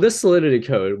so this Solidity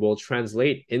code will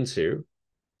translate into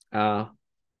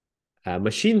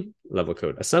machine level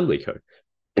code, assembly code.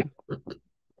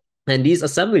 And these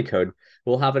assembly code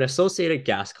will have an associated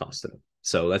gas cost to them.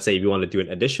 So let's say if you want to do an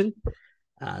addition,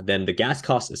 then the gas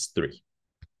cost is 3.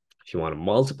 If you want to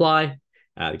multiply,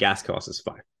 the gas cost is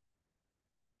 5.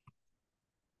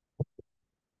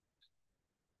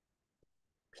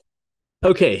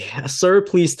 Okay, sir,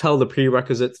 please tell the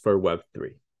prerequisites for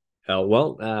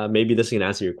Web3. Maybe this can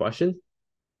answer your question.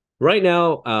 Right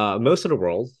now, most of the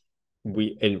world,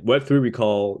 in Web3, we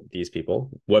call these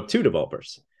people Web2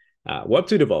 developers.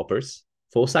 Web2 developers,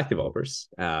 full stack developers,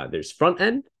 there's front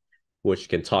end, which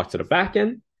can talk to the back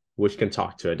end, which can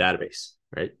talk to a database,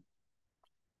 right?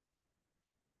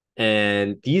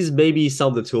 And these may be some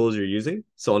of the tools you're using.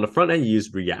 So on the front end, you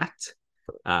use React,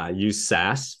 use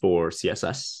Sass for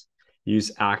CSS,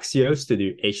 use Axios to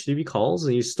do HTTP calls,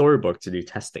 and use Storybook to do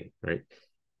testing, right?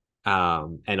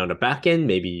 And on the back end,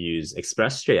 maybe use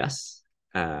Express.js,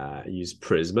 use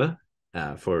Prisma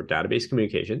for database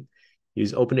communication,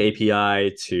 use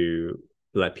OpenAPI to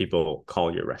let people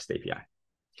call your REST API.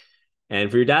 And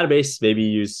for your database, maybe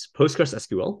use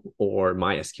PostgreSQL or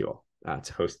MySQL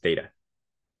to host data.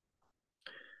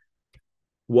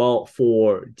 Well,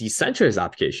 for decentralized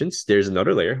applications, there's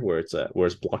another layer where it's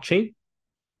blockchain.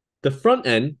 The front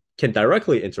end can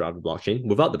directly interact with blockchain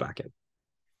without the backend.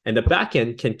 And the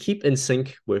backend can keep in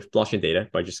sync with blockchain data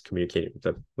by just communicating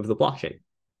with the blockchain.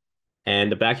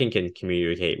 And the backend can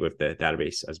communicate with the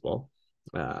database as well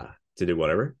to do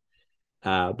whatever.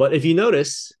 But if you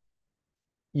notice,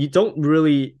 you don't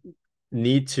really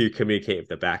need to communicate with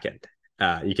the backend.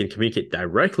 You can communicate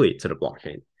directly to the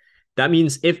blockchain. That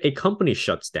means if a company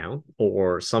shuts down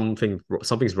or something's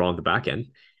wrong with the backend,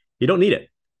 you don't need it.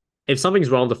 If something's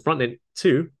wrong with the front end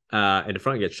too, and the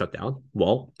front end gets shut down,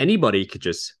 well, anybody could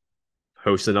just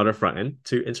host another front end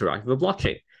to interact with the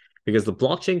blockchain, because the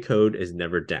blockchain code is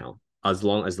never down as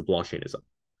long as the blockchain is up.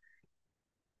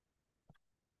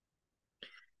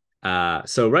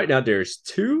 So right now there's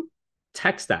two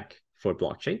tech stack for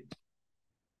blockchain.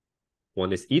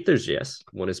 One is Ethers.js,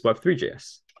 one is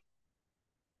Web3.js.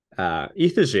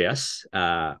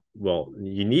 Ethers.js, well,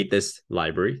 you need this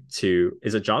library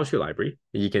is a JavaScript library.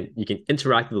 You can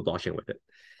interact with the blockchain with it.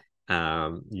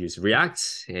 Use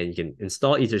React, and you can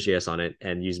install Ethers.js on it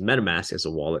and use MetaMask as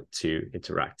a wallet to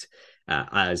interact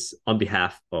as on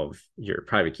behalf of your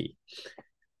private key.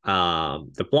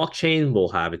 The blockchain will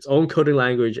have its own coding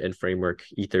language and framework,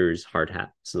 Ethers hard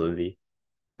hat. So the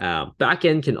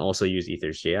backend can also use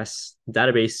Ethers.js.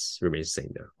 Database remains the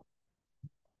same though.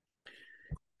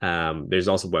 There's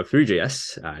also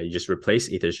Web3.js. You just replace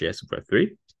Ethers.js with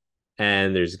Web3.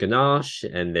 And there's Ganache,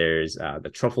 and there's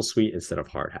the Truffle Suite instead of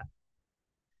hard hat.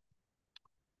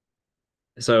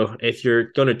 So if you're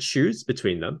going to choose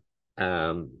between them,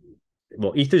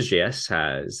 well, Ethers.js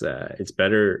has it's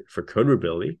better for code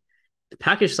readability. The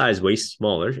package size is way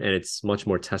smaller, and it's much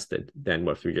more tested than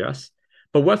Web3.js.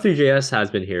 But Web3.js has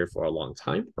been here for a long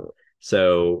time.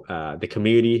 So the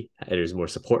community, there's more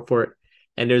support for it.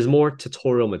 And there's more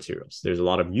tutorial materials. There's a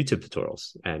lot of YouTube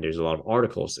tutorials, and there's a lot of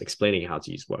articles explaining how to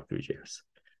use Web3.js.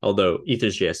 Although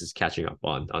Ethers.js is catching up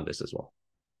on this as well.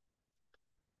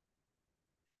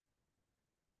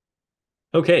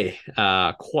 Okay,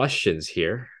 questions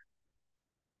here.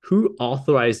 Who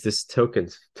authorized this token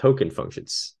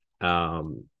functions?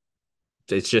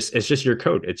 It's just your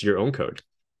code. It's your own code.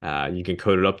 You can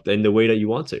code it up in the way that you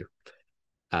want to.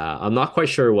 I'm not quite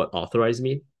sure what authorized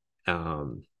mean.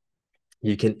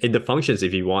 You can in the functions,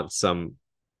 if you want some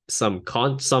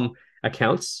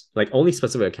accounts, like only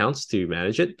specific accounts to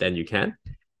manage it, then you can.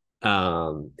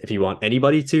 If you want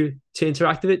anybody to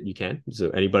interact with it, you can.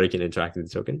 So anybody can interact with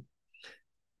the token.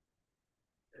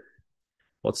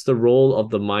 What's the role of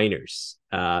the miners?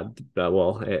 Well,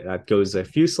 that goes a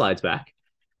few slides back.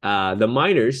 The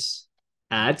miners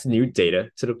add new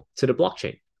data to the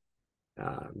blockchain.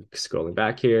 Scrolling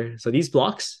back here. So these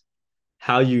blocks,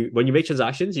 when you make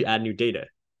transactions, you add new data.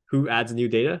 Who adds new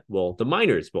data? Well, the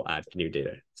miners will add new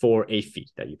data for a fee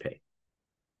that you pay.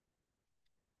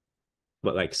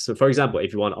 But so for example,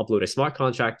 if you want to upload a smart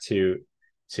contract to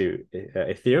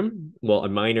Ethereum, well, a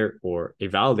miner or a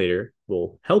validator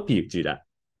will help you do that,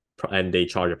 and they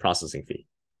charge a processing fee.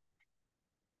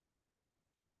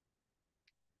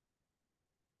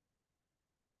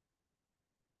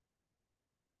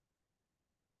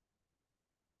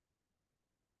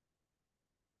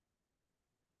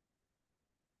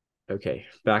 Okay,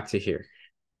 back to here.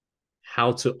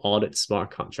 How to audit smart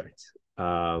contracts?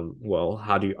 Well,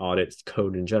 how do you audit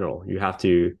code in general? You have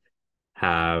to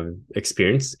have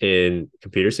experience in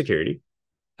computer security,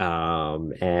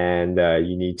 and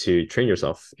you need to train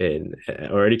yourself in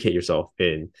or educate yourself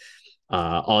in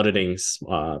auditing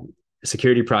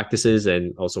security practices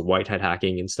and also white hat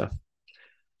hacking and stuff.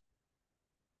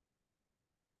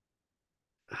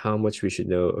 How much we should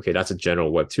know? Okay, that's a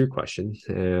general Web2 question.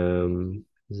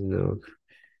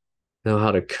 Know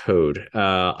how to code.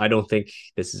 I don't think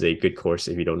this is a good course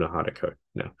if you don't know how to code.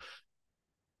 No.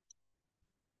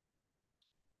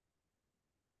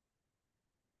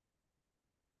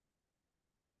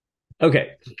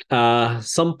 Okay.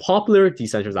 Some popular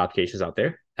decentralized applications out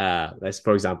there. As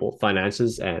for example,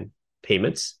 finances and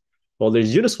payments. Well,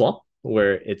 there's Uniswap,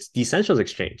 where it's decentralized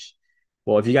exchange.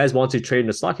 Well, if you guys want to trade in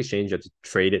a stock exchange, you have to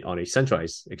trade it on a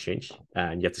centralized exchange,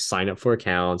 and you have to sign up for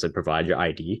accounts and provide your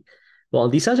ID. Well,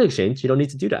 on decentralized exchange, you don't need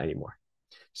to do that anymore.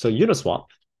 So Uniswap,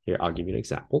 here, I'll give you an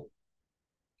example.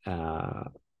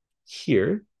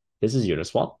 Here, this is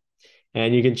Uniswap.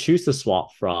 And you can choose to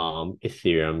swap from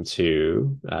Ethereum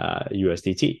to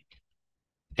USDT.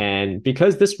 And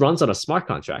because this runs on a smart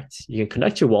contract, you can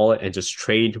connect your wallet and just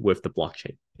trade with the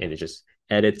blockchain, and it just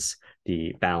edits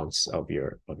the balance of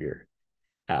your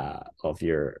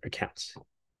accounts.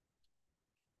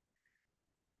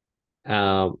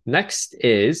 Next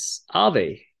is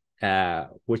Aave,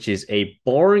 which is a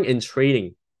borrowing and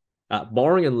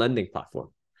lending platform.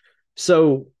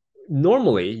 So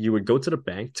normally you would go to the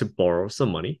bank to borrow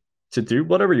some money to do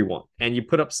whatever you want, and you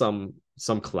put up some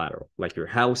collateral, like your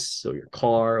house or your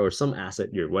car or some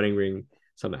asset, your wedding ring,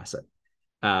 some asset.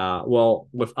 Well,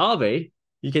 with Aave,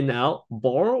 you can now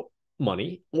borrow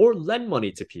money or lend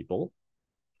money to people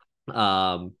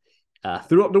throughout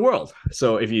the world.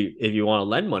 So if you want to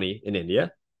lend money in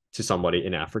India to somebody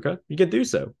in Africa, you can do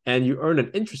so, and you earn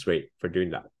an interest rate for doing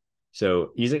that.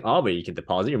 So using Aave, you can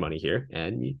deposit your money here,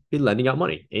 and you'll be lending out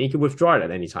money, and you can withdraw it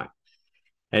at any time.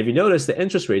 And if you notice, the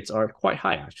interest rates are quite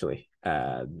high, actually.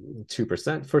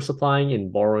 2% for supplying,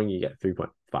 and borrowing, you get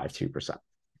 3.52%.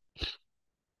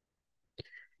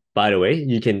 By the way,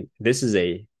 this is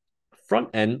a front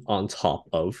end on top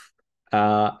of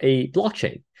a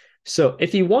blockchain. So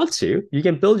if you want to, you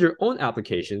can build your own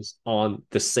applications on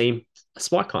the same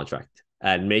smart contract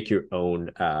and make your own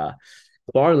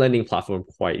bar lending platform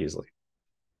quite easily.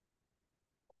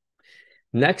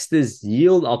 Next is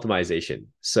yield optimization.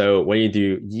 So when you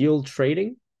do yield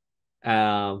trading,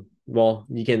 well,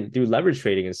 you can do leverage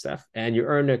trading and stuff, and you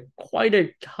earn quite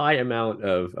a high amount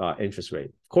of interest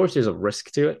rate. Of course, there's a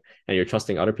risk to it, and you're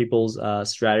trusting other people's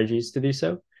strategies to do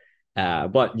so.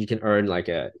 But you can earn like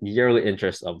a yearly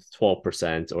interest of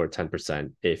 12% or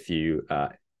 10% if you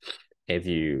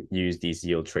use these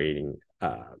yield trading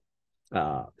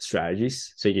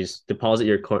strategies. So you just deposit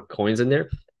your coins in there,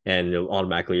 and it'll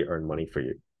automatically earn money for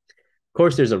you. Of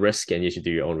course, there's a risk, and you should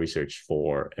do your own research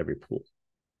for every pool.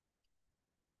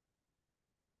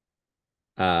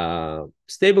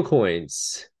 Stable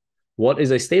coins. What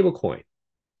is a stable coin?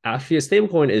 Actually, a stable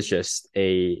coin is just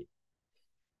a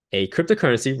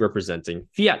cryptocurrency representing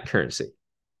fiat currency.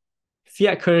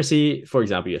 Fiat currency, for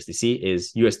example, USDC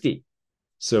is USD.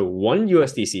 So one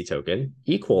USDC token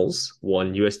equals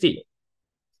one USD.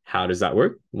 How does that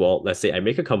work? Well, let's say I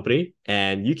make a company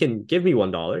and you can give me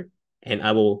 $1 and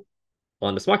I will,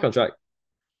 on the smart contract,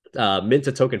 mint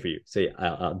a token for you. Say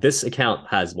this account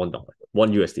has $1,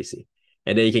 one USDC.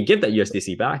 And then you can give that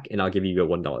USDC back and I'll give you your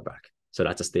 $1 back. So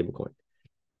that's a stable coin.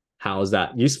 How is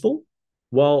that useful?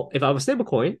 Well, if I have a stable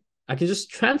coin, I can just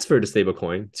transfer the stable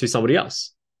coin to somebody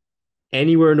else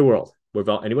anywhere in the world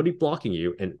without anybody blocking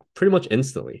you, and pretty much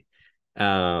instantly.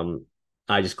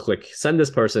 I just click send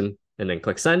this person and then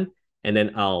click send, and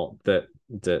then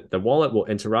the wallet will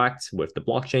interact with the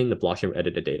blockchain. The blockchain will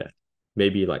edit the data.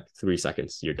 Maybe like 3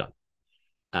 seconds, you're done.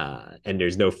 And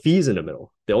there's no fees in the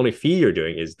middle. The only fee you're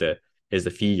doing is the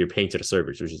fee you're paying to the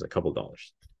servers, which is a couple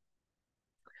dollars.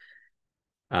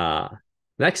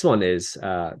 Next one is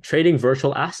trading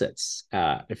virtual assets.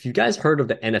 If you guys heard of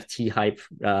the NFT hype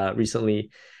recently,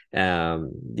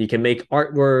 you can make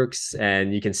artworks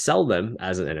and you can sell them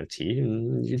as an NFT.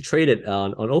 And you trade it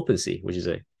on OpenSea, which is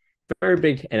a very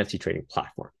big NFT trading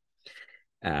platform.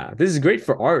 This is great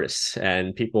for artists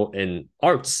and people in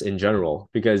arts in general,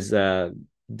 because the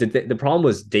problem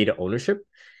was data ownership.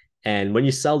 And when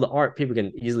you sell the art, people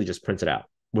can easily just print it out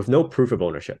with no proof of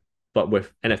ownership. But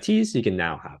with NFTs, you can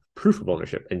now have proof of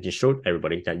ownership and just show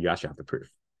everybody that you actually have the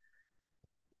proof.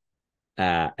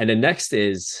 And then next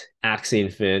is Axie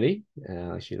Infinity.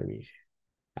 Maybe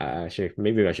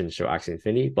I shouldn't show Axie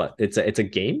Infinity, but it's a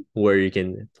game where you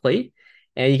can play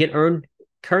and you can earn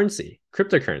currency,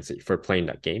 cryptocurrency, for playing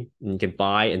that game. And you can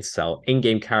buy and sell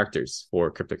in-game characters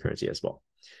for cryptocurrency as well.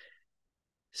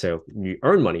 So you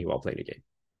earn money while playing the game.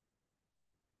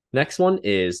 Next one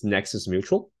is Nexus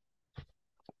Mutual.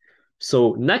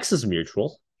 So Nexus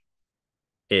Mutual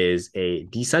is a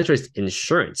decentralized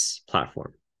insurance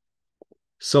platform.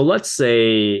 So let's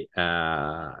say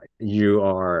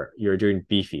you're doing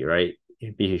Beefy, right?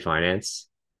 Beefy Finance,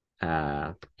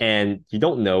 and you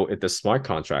don't know if the smart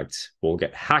contract will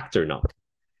get hacked or not.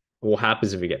 What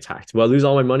happens if it gets hacked? Will I lose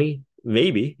all my money?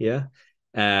 Maybe, yeah.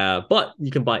 But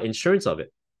you can buy insurance of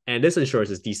it, and this insurance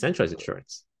is decentralized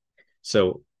insurance.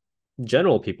 So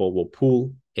general people will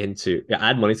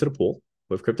add money to the pool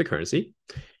with cryptocurrency,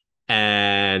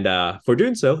 and for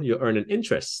doing so, you'll earn an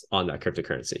interest on that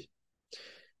cryptocurrency.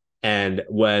 And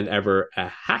whenever a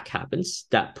hack happens,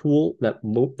 that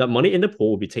money in the pool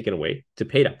will be taken away to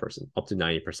pay that person up to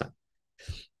 90%.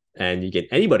 And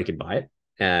anybody can buy it,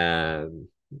 and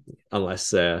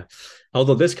unless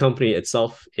although this company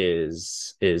itself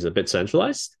is a bit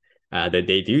centralized, that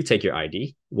they do take your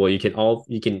ID. Well, you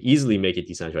can easily make a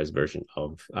decentralized version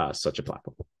of such a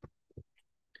platform.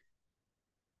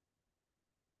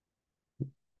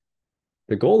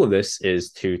 The goal of this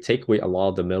is to take away a lot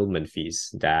of the middleman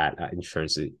fees that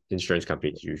insurance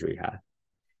companies usually have,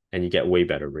 and you get way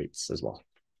better rates as well.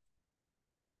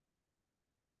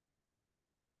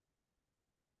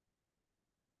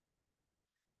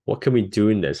 What can we do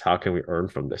in this? How can we earn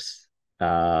from this?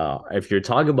 If you're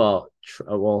talking about,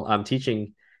 well, I'm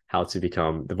teaching how to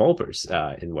become developers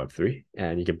in Web3,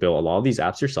 and you can build a lot of these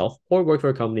apps yourself or work for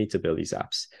a company to build these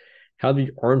apps. How do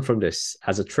you earn from this?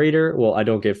 As a trader, well, I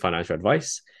don't give financial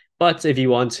advice, but if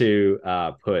you want to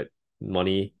put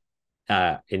money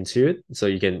into it, so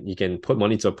you can put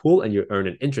money into a pool and you earn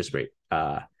an interest rate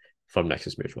from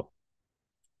Nexus Mutual.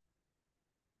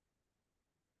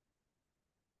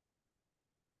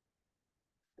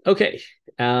 Okay.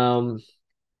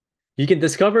 You can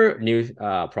discover new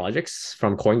projects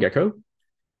from CoinGecko.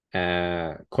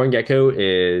 CoinGecko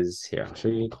is here. I'll show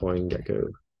you CoinGecko.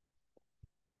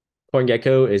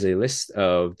 CoinGecko is a list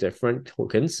of different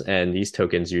tokens, and these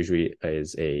tokens usually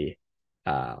is a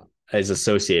uh, is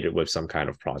associated with some kind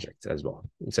of project as well.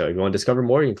 So if you want to discover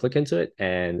more, you can click into it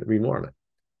and read more on it.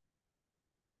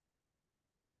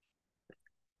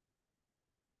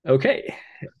 Okay.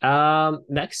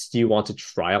 Next, you want to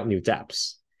try out new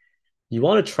dApps. You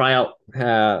want to try out,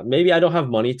 maybe I don't have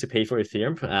money to pay for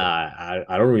Ethereum.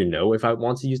 I don't really know if I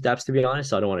want to use dApps, to be honest,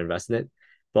 so I don't want to invest in it.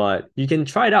 But you can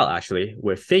try it out actually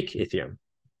with fake Ethereum.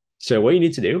 So what you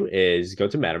need to do is go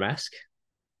to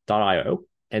metamask.io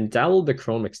and download the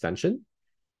Chrome extension.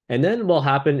 And then what'll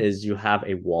happen is you have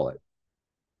a wallet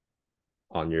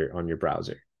on your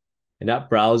browser. And that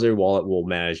browser wallet will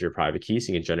manage your private keys.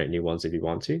 So you can generate new ones if you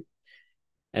want to.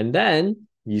 And then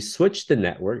you switch the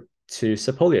network to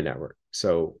Sepolia network.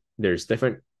 So there's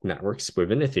different networks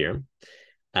within Ethereum.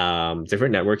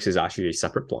 Different networks is actually a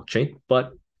separate blockchain,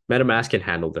 but MetaMask can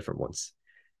handle different ones.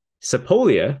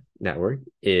 Sepolia network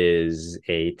is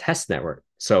a test network.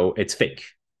 So it's fake.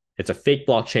 It's a fake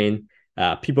blockchain.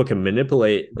 People can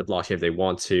manipulate the blockchain if they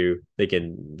want to. They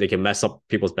can mess up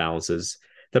people's balances.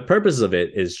 The purpose of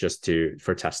it is just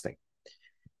for testing.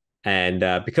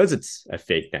 And because it's a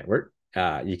fake network,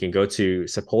 you can go to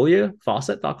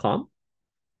sepoliafaucet.com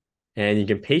and you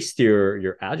can paste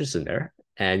your address in there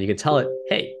and you can tell it,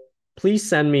 hey, please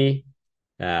send me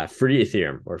free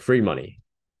Ethereum or free money.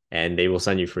 And they will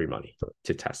send you free money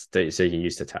to test. So you can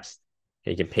use to test.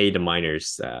 And you can pay the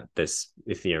miners this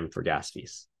Ethereum for gas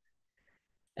fees.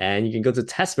 And you can go to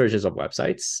test versions of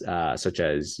websites such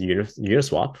as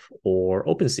Uniswap or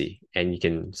OpenSea, and you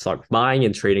can start buying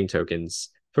and trading tokens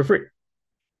for free.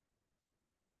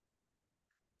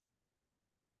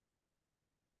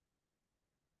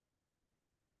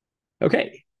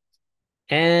 Okay.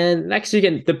 And next, you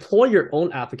can deploy your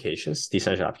own applications,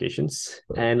 decentralized applications,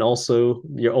 and also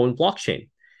your own blockchain.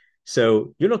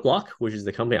 So Uniblock, which is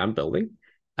the company I'm building,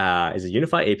 is a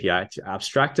unified API to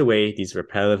abstract away these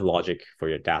repetitive logic for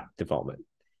your dApp development.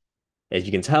 As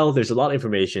you can tell, there's a lot of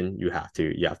information you have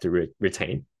to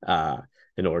retain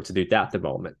in order to do dApp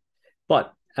development.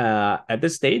 But at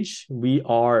this stage, we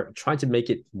are trying to make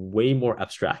it way more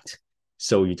abstract,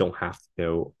 so you don't have to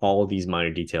know all these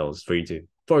minor details for you to,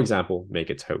 for example, make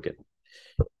a token.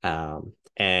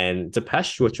 And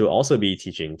Depesh, which will also be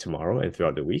teaching tomorrow and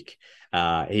throughout the week,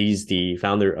 he's the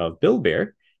founder of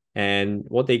BuildBear. And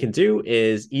what they can do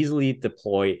is easily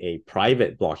deploy a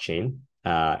private blockchain,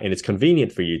 and it's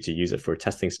convenient for you to use it for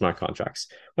testing smart contracts.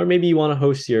 Or maybe you want to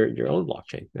host your own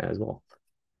blockchain as well.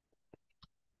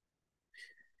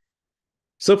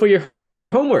 So for your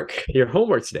homework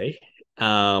today,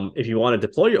 if you want to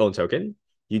deploy your own token,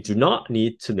 you do not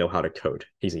need to know how to code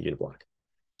using Uniblock.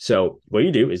 So what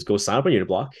you do is go sign up on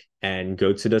Uniblock and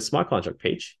go to the smart contract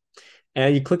page,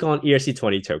 and you click on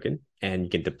ERC20 token, and you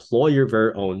can deploy your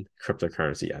very own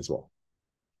cryptocurrency as well,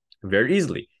 very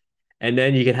easily. And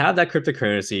then you can have that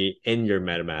cryptocurrency in your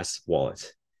MetaMask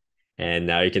wallet. And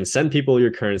now you can send people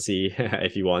your currency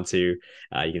if you want to.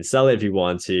 You can sell it if you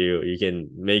want to. You can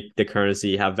make the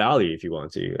currency have value if you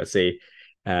want to. Let's say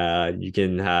you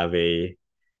can have a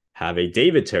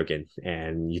David token,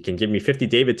 and you can give me 50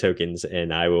 David tokens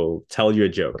and I will tell you a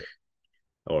joke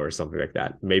or something like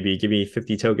that. Maybe give me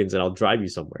 50 tokens and I'll drive you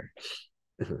somewhere.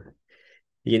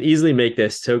 You can easily make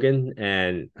this token,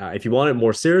 and if you want it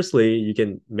more seriously, you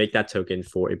can make that token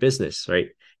for a business, right?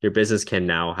 Your business can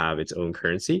now have its own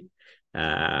currency,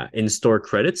 in-store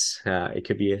credits. It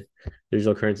could be a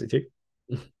digital currency too.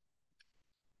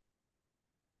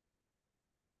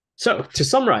 So to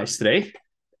summarize today,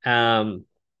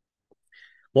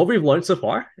 what we've learned so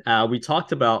far, we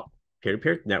talked about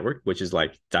peer-to-peer network, which is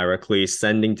like directly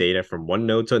sending data from one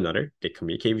node to another. They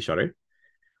communicate with each other.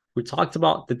 We talked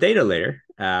about the data layer.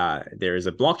 There is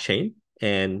a blockchain,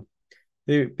 and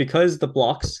because the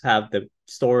blocks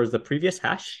stores the previous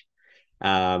hash,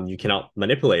 you cannot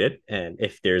manipulate it. And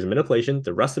if there's a manipulation,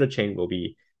 the rest of the chain will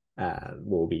be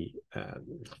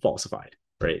falsified,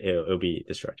 right? It'll be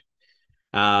destroyed.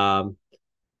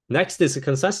 Next is a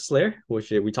consensus layer,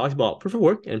 which we talked about proof of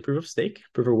work and proof of stake.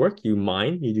 Proof of work, you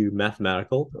mine, you do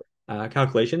mathematical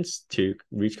calculations to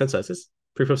reach consensus.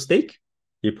 Proof of stake,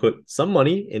 you put some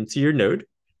money into your node,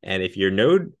 and if your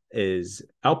node is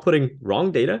outputting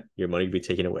wrong data, your money will be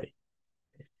taken away.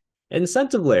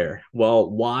 Incentive layer, well,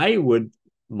 why would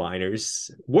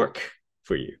miners work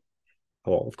for you?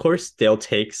 Well, of course, they'll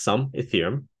take some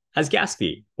Ethereum as gas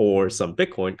fee or some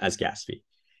Bitcoin as gas fee,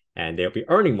 and they'll be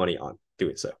earning money on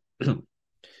doing so.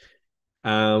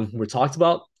 We talked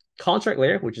about contract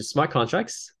layer, which is smart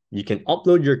contracts. You can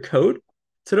upload your code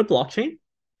to the blockchain,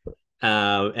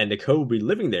 and the code will be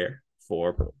living there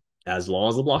for as long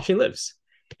as the blockchain lives.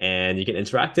 And you can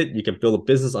interact it. You can build a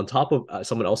business on top of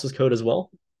someone else's code as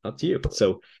well. up to you.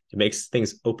 So it makes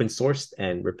things open sourced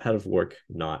and repetitive work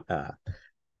not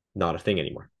a thing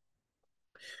anymore.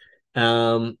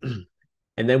 Um,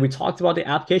 and then we talked about the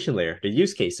application layer, the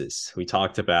use cases. We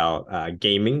talked about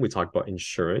gaming. We talked about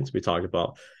insurance. We talked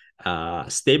about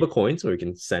stable coins where you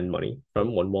can send money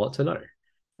from one wallet to another.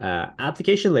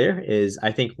 Application layer is,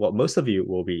 I think, what most of you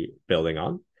will be building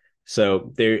on.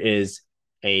 So there is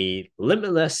a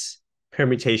limitless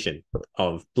permutation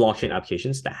of blockchain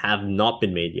applications that have not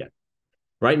been made yet.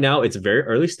 Right now, it's a very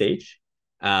early stage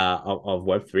of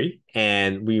Web3,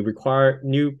 and we require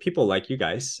new people like you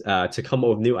guys to come up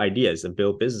with new ideas and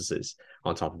build businesses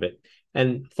on top of it.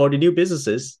 And for the new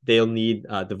businesses, they'll need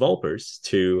developers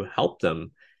to help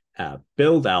them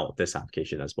build out this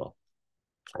application as well.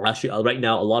 Actually, right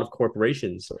now, a lot of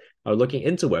corporations are looking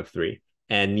into Web3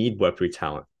 and need Web3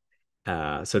 talent.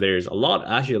 So there's a lot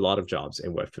of jobs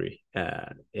in Web3,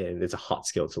 and it's a hot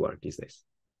skill to learn these days.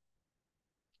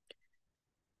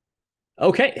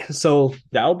 Okay, so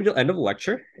that will be the end of the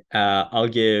lecture. I'll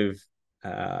give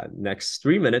next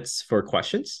 3 minutes for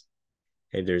questions,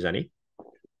 if there's any.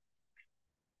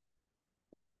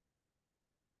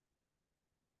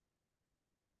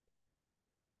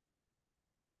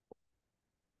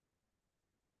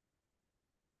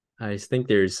 I think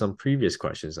there's some previous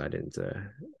questions I didn't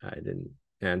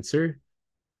answer.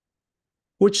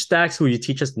 Which stacks will you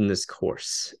teach us in this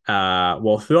course?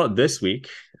 Well, throughout this week,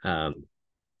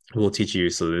 we'll teach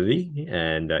you Solidity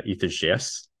and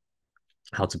Ethers.js,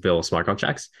 how to build smart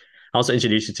contracts. I'll also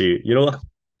introduce you to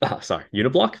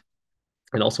Uniblock,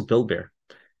 and also BuildBear.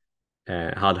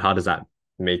 How does that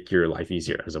make your life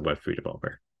easier as a Web3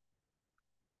 developer?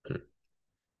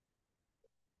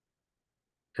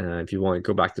 If you want to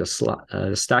go back to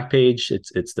the stack page,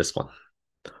 it's this one.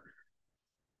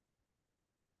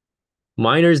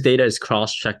 Miners' data is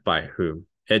cross-checked by whom?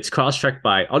 It's cross-checked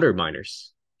by other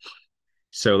miners.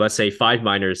 So let's say 5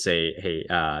 miners say, hey,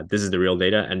 this is the real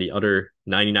data, and the other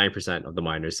 99% of the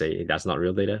miners say, hey, that's not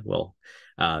real data. Well,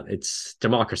 it's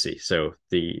democracy. So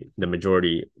the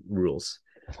majority rules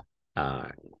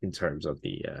in terms of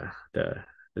the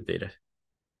data.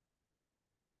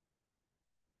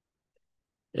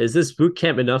 Is this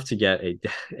bootcamp enough to get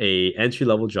a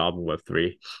entry-level job in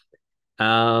Web3?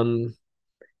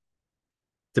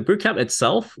 The bootcamp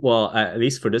itself, well, at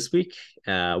least for this week,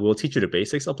 we'll teach you the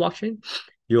basics of blockchain.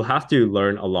 You'll have to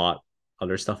learn a lot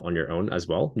other stuff on your own as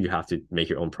well. You have to make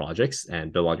your own projects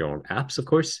and build out your own apps, of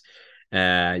course.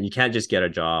 You can't just get a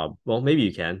job. Well, maybe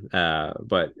you can,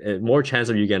 but more chance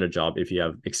of you getting a job if you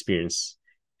have experience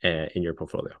in your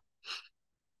portfolio.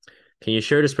 Can you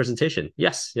share this presentation?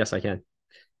 Yes, I can.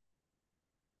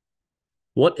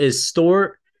 What is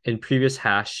store in previous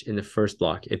hash in the first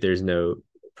block if there's no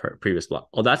previous block?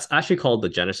 Oh, that's actually called the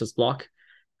Genesis block.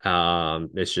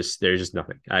 There's just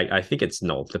nothing. I think it's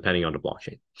null depending on the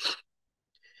blockchain.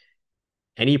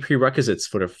 Any prerequisites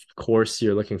for the course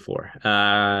you're looking for?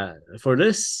 For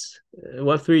this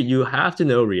Web3, you have to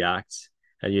know React,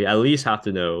 and you at least have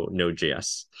to know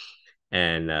Node.js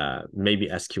and maybe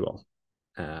SQL.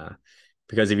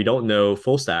 Because if you don't know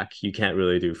full stack, you can't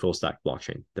really do full stack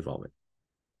blockchain development.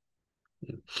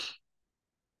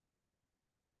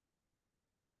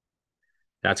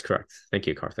 That's correct. Thank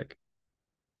you, Karthik.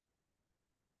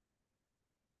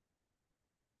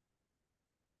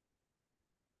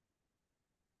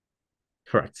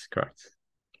 Correct.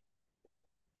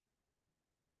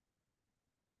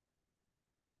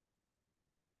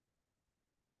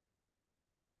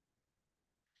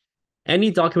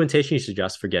 Any documentation you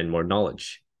suggest for getting more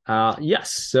knowledge?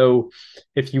 Yes. So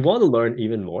if you want to learn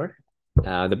even more,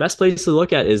 the best place to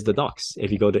look at is the docs.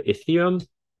 If you go to Ethereum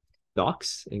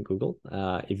docs in Google,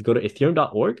 if you go to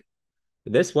ethereum.org,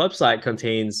 this website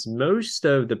contains most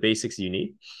of the basics you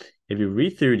need. If you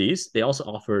read through these, they also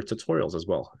offer tutorials as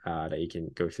well that you can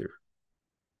go through.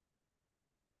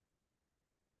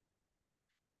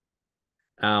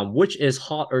 Which is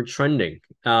hot or trending?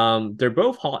 They're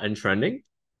both hot and trending.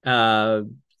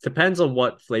 Depends on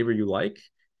what flavor you like.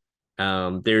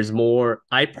 There's more.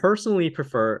 I personally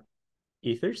prefer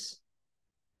Ethers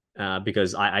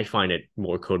because I find it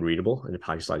more code readable and the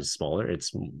package size is smaller.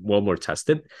 It's well more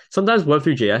tested. Sometimes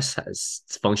Web3.js has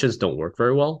functions don't work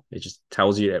very well. It just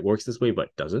tells you it works this way,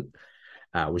 but doesn't,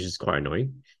 which is quite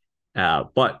annoying.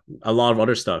 But a lot of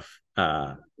other stuff,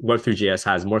 Web3.js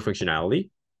has more functionality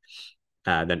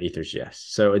than Ethers.js.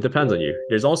 So it depends on you.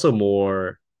 There's also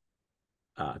more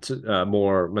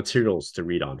more materials to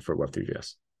read on for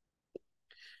Web3.js.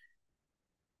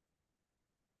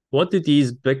 What do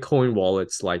these Bitcoin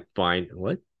wallets like bind?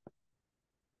 What?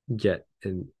 Get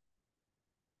in?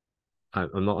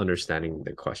 I'm not understanding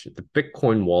the question. The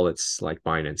Bitcoin wallets like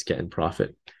Binance get in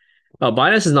profit.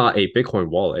 Binance is not a Bitcoin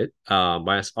wallet.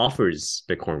 Binance offers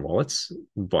Bitcoin wallets,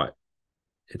 but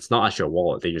it's not actually a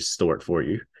wallet. They just store it for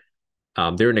you.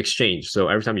 They're an exchange, so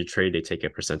every time you trade, they take a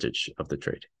percentage of the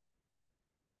trade.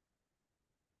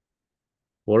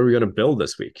 What are we going to build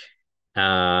this week? We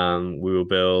will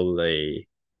build a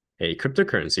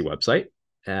cryptocurrency website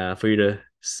for you to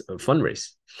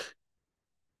fundraise.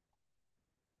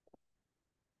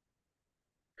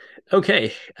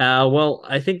 Okay. Well,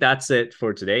 I think that's it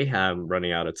for today. I'm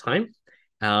running out of time.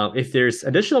 If there's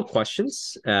additional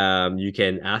questions, you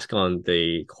can ask on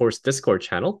the course Discord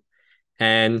channel.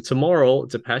 And tomorrow,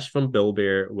 Depeche from Bill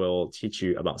Bear will teach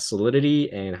you about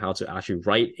Solidity and how to actually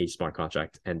write a smart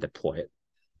contract and deploy it.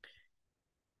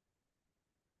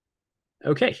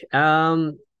 Okay.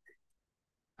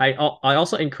 I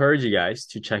also encourage you guys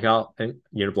to check out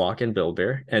Uniblock and Bill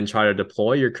Bear and try to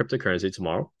deploy your cryptocurrency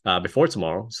tomorrow, before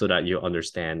tomorrow, so that you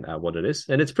understand what it is.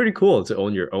 And it's pretty cool to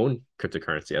own your own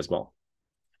cryptocurrency as well.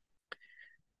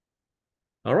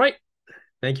 All right.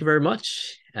 Thank you very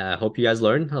much. Hope you guys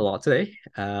learned a lot today.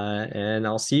 And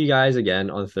I'll see you guys again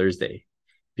on Thursday.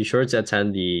 Be sure to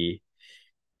attend the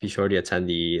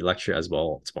lecture as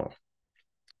well tomorrow.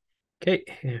 Okay.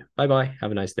 Bye bye. Have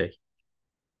a nice day.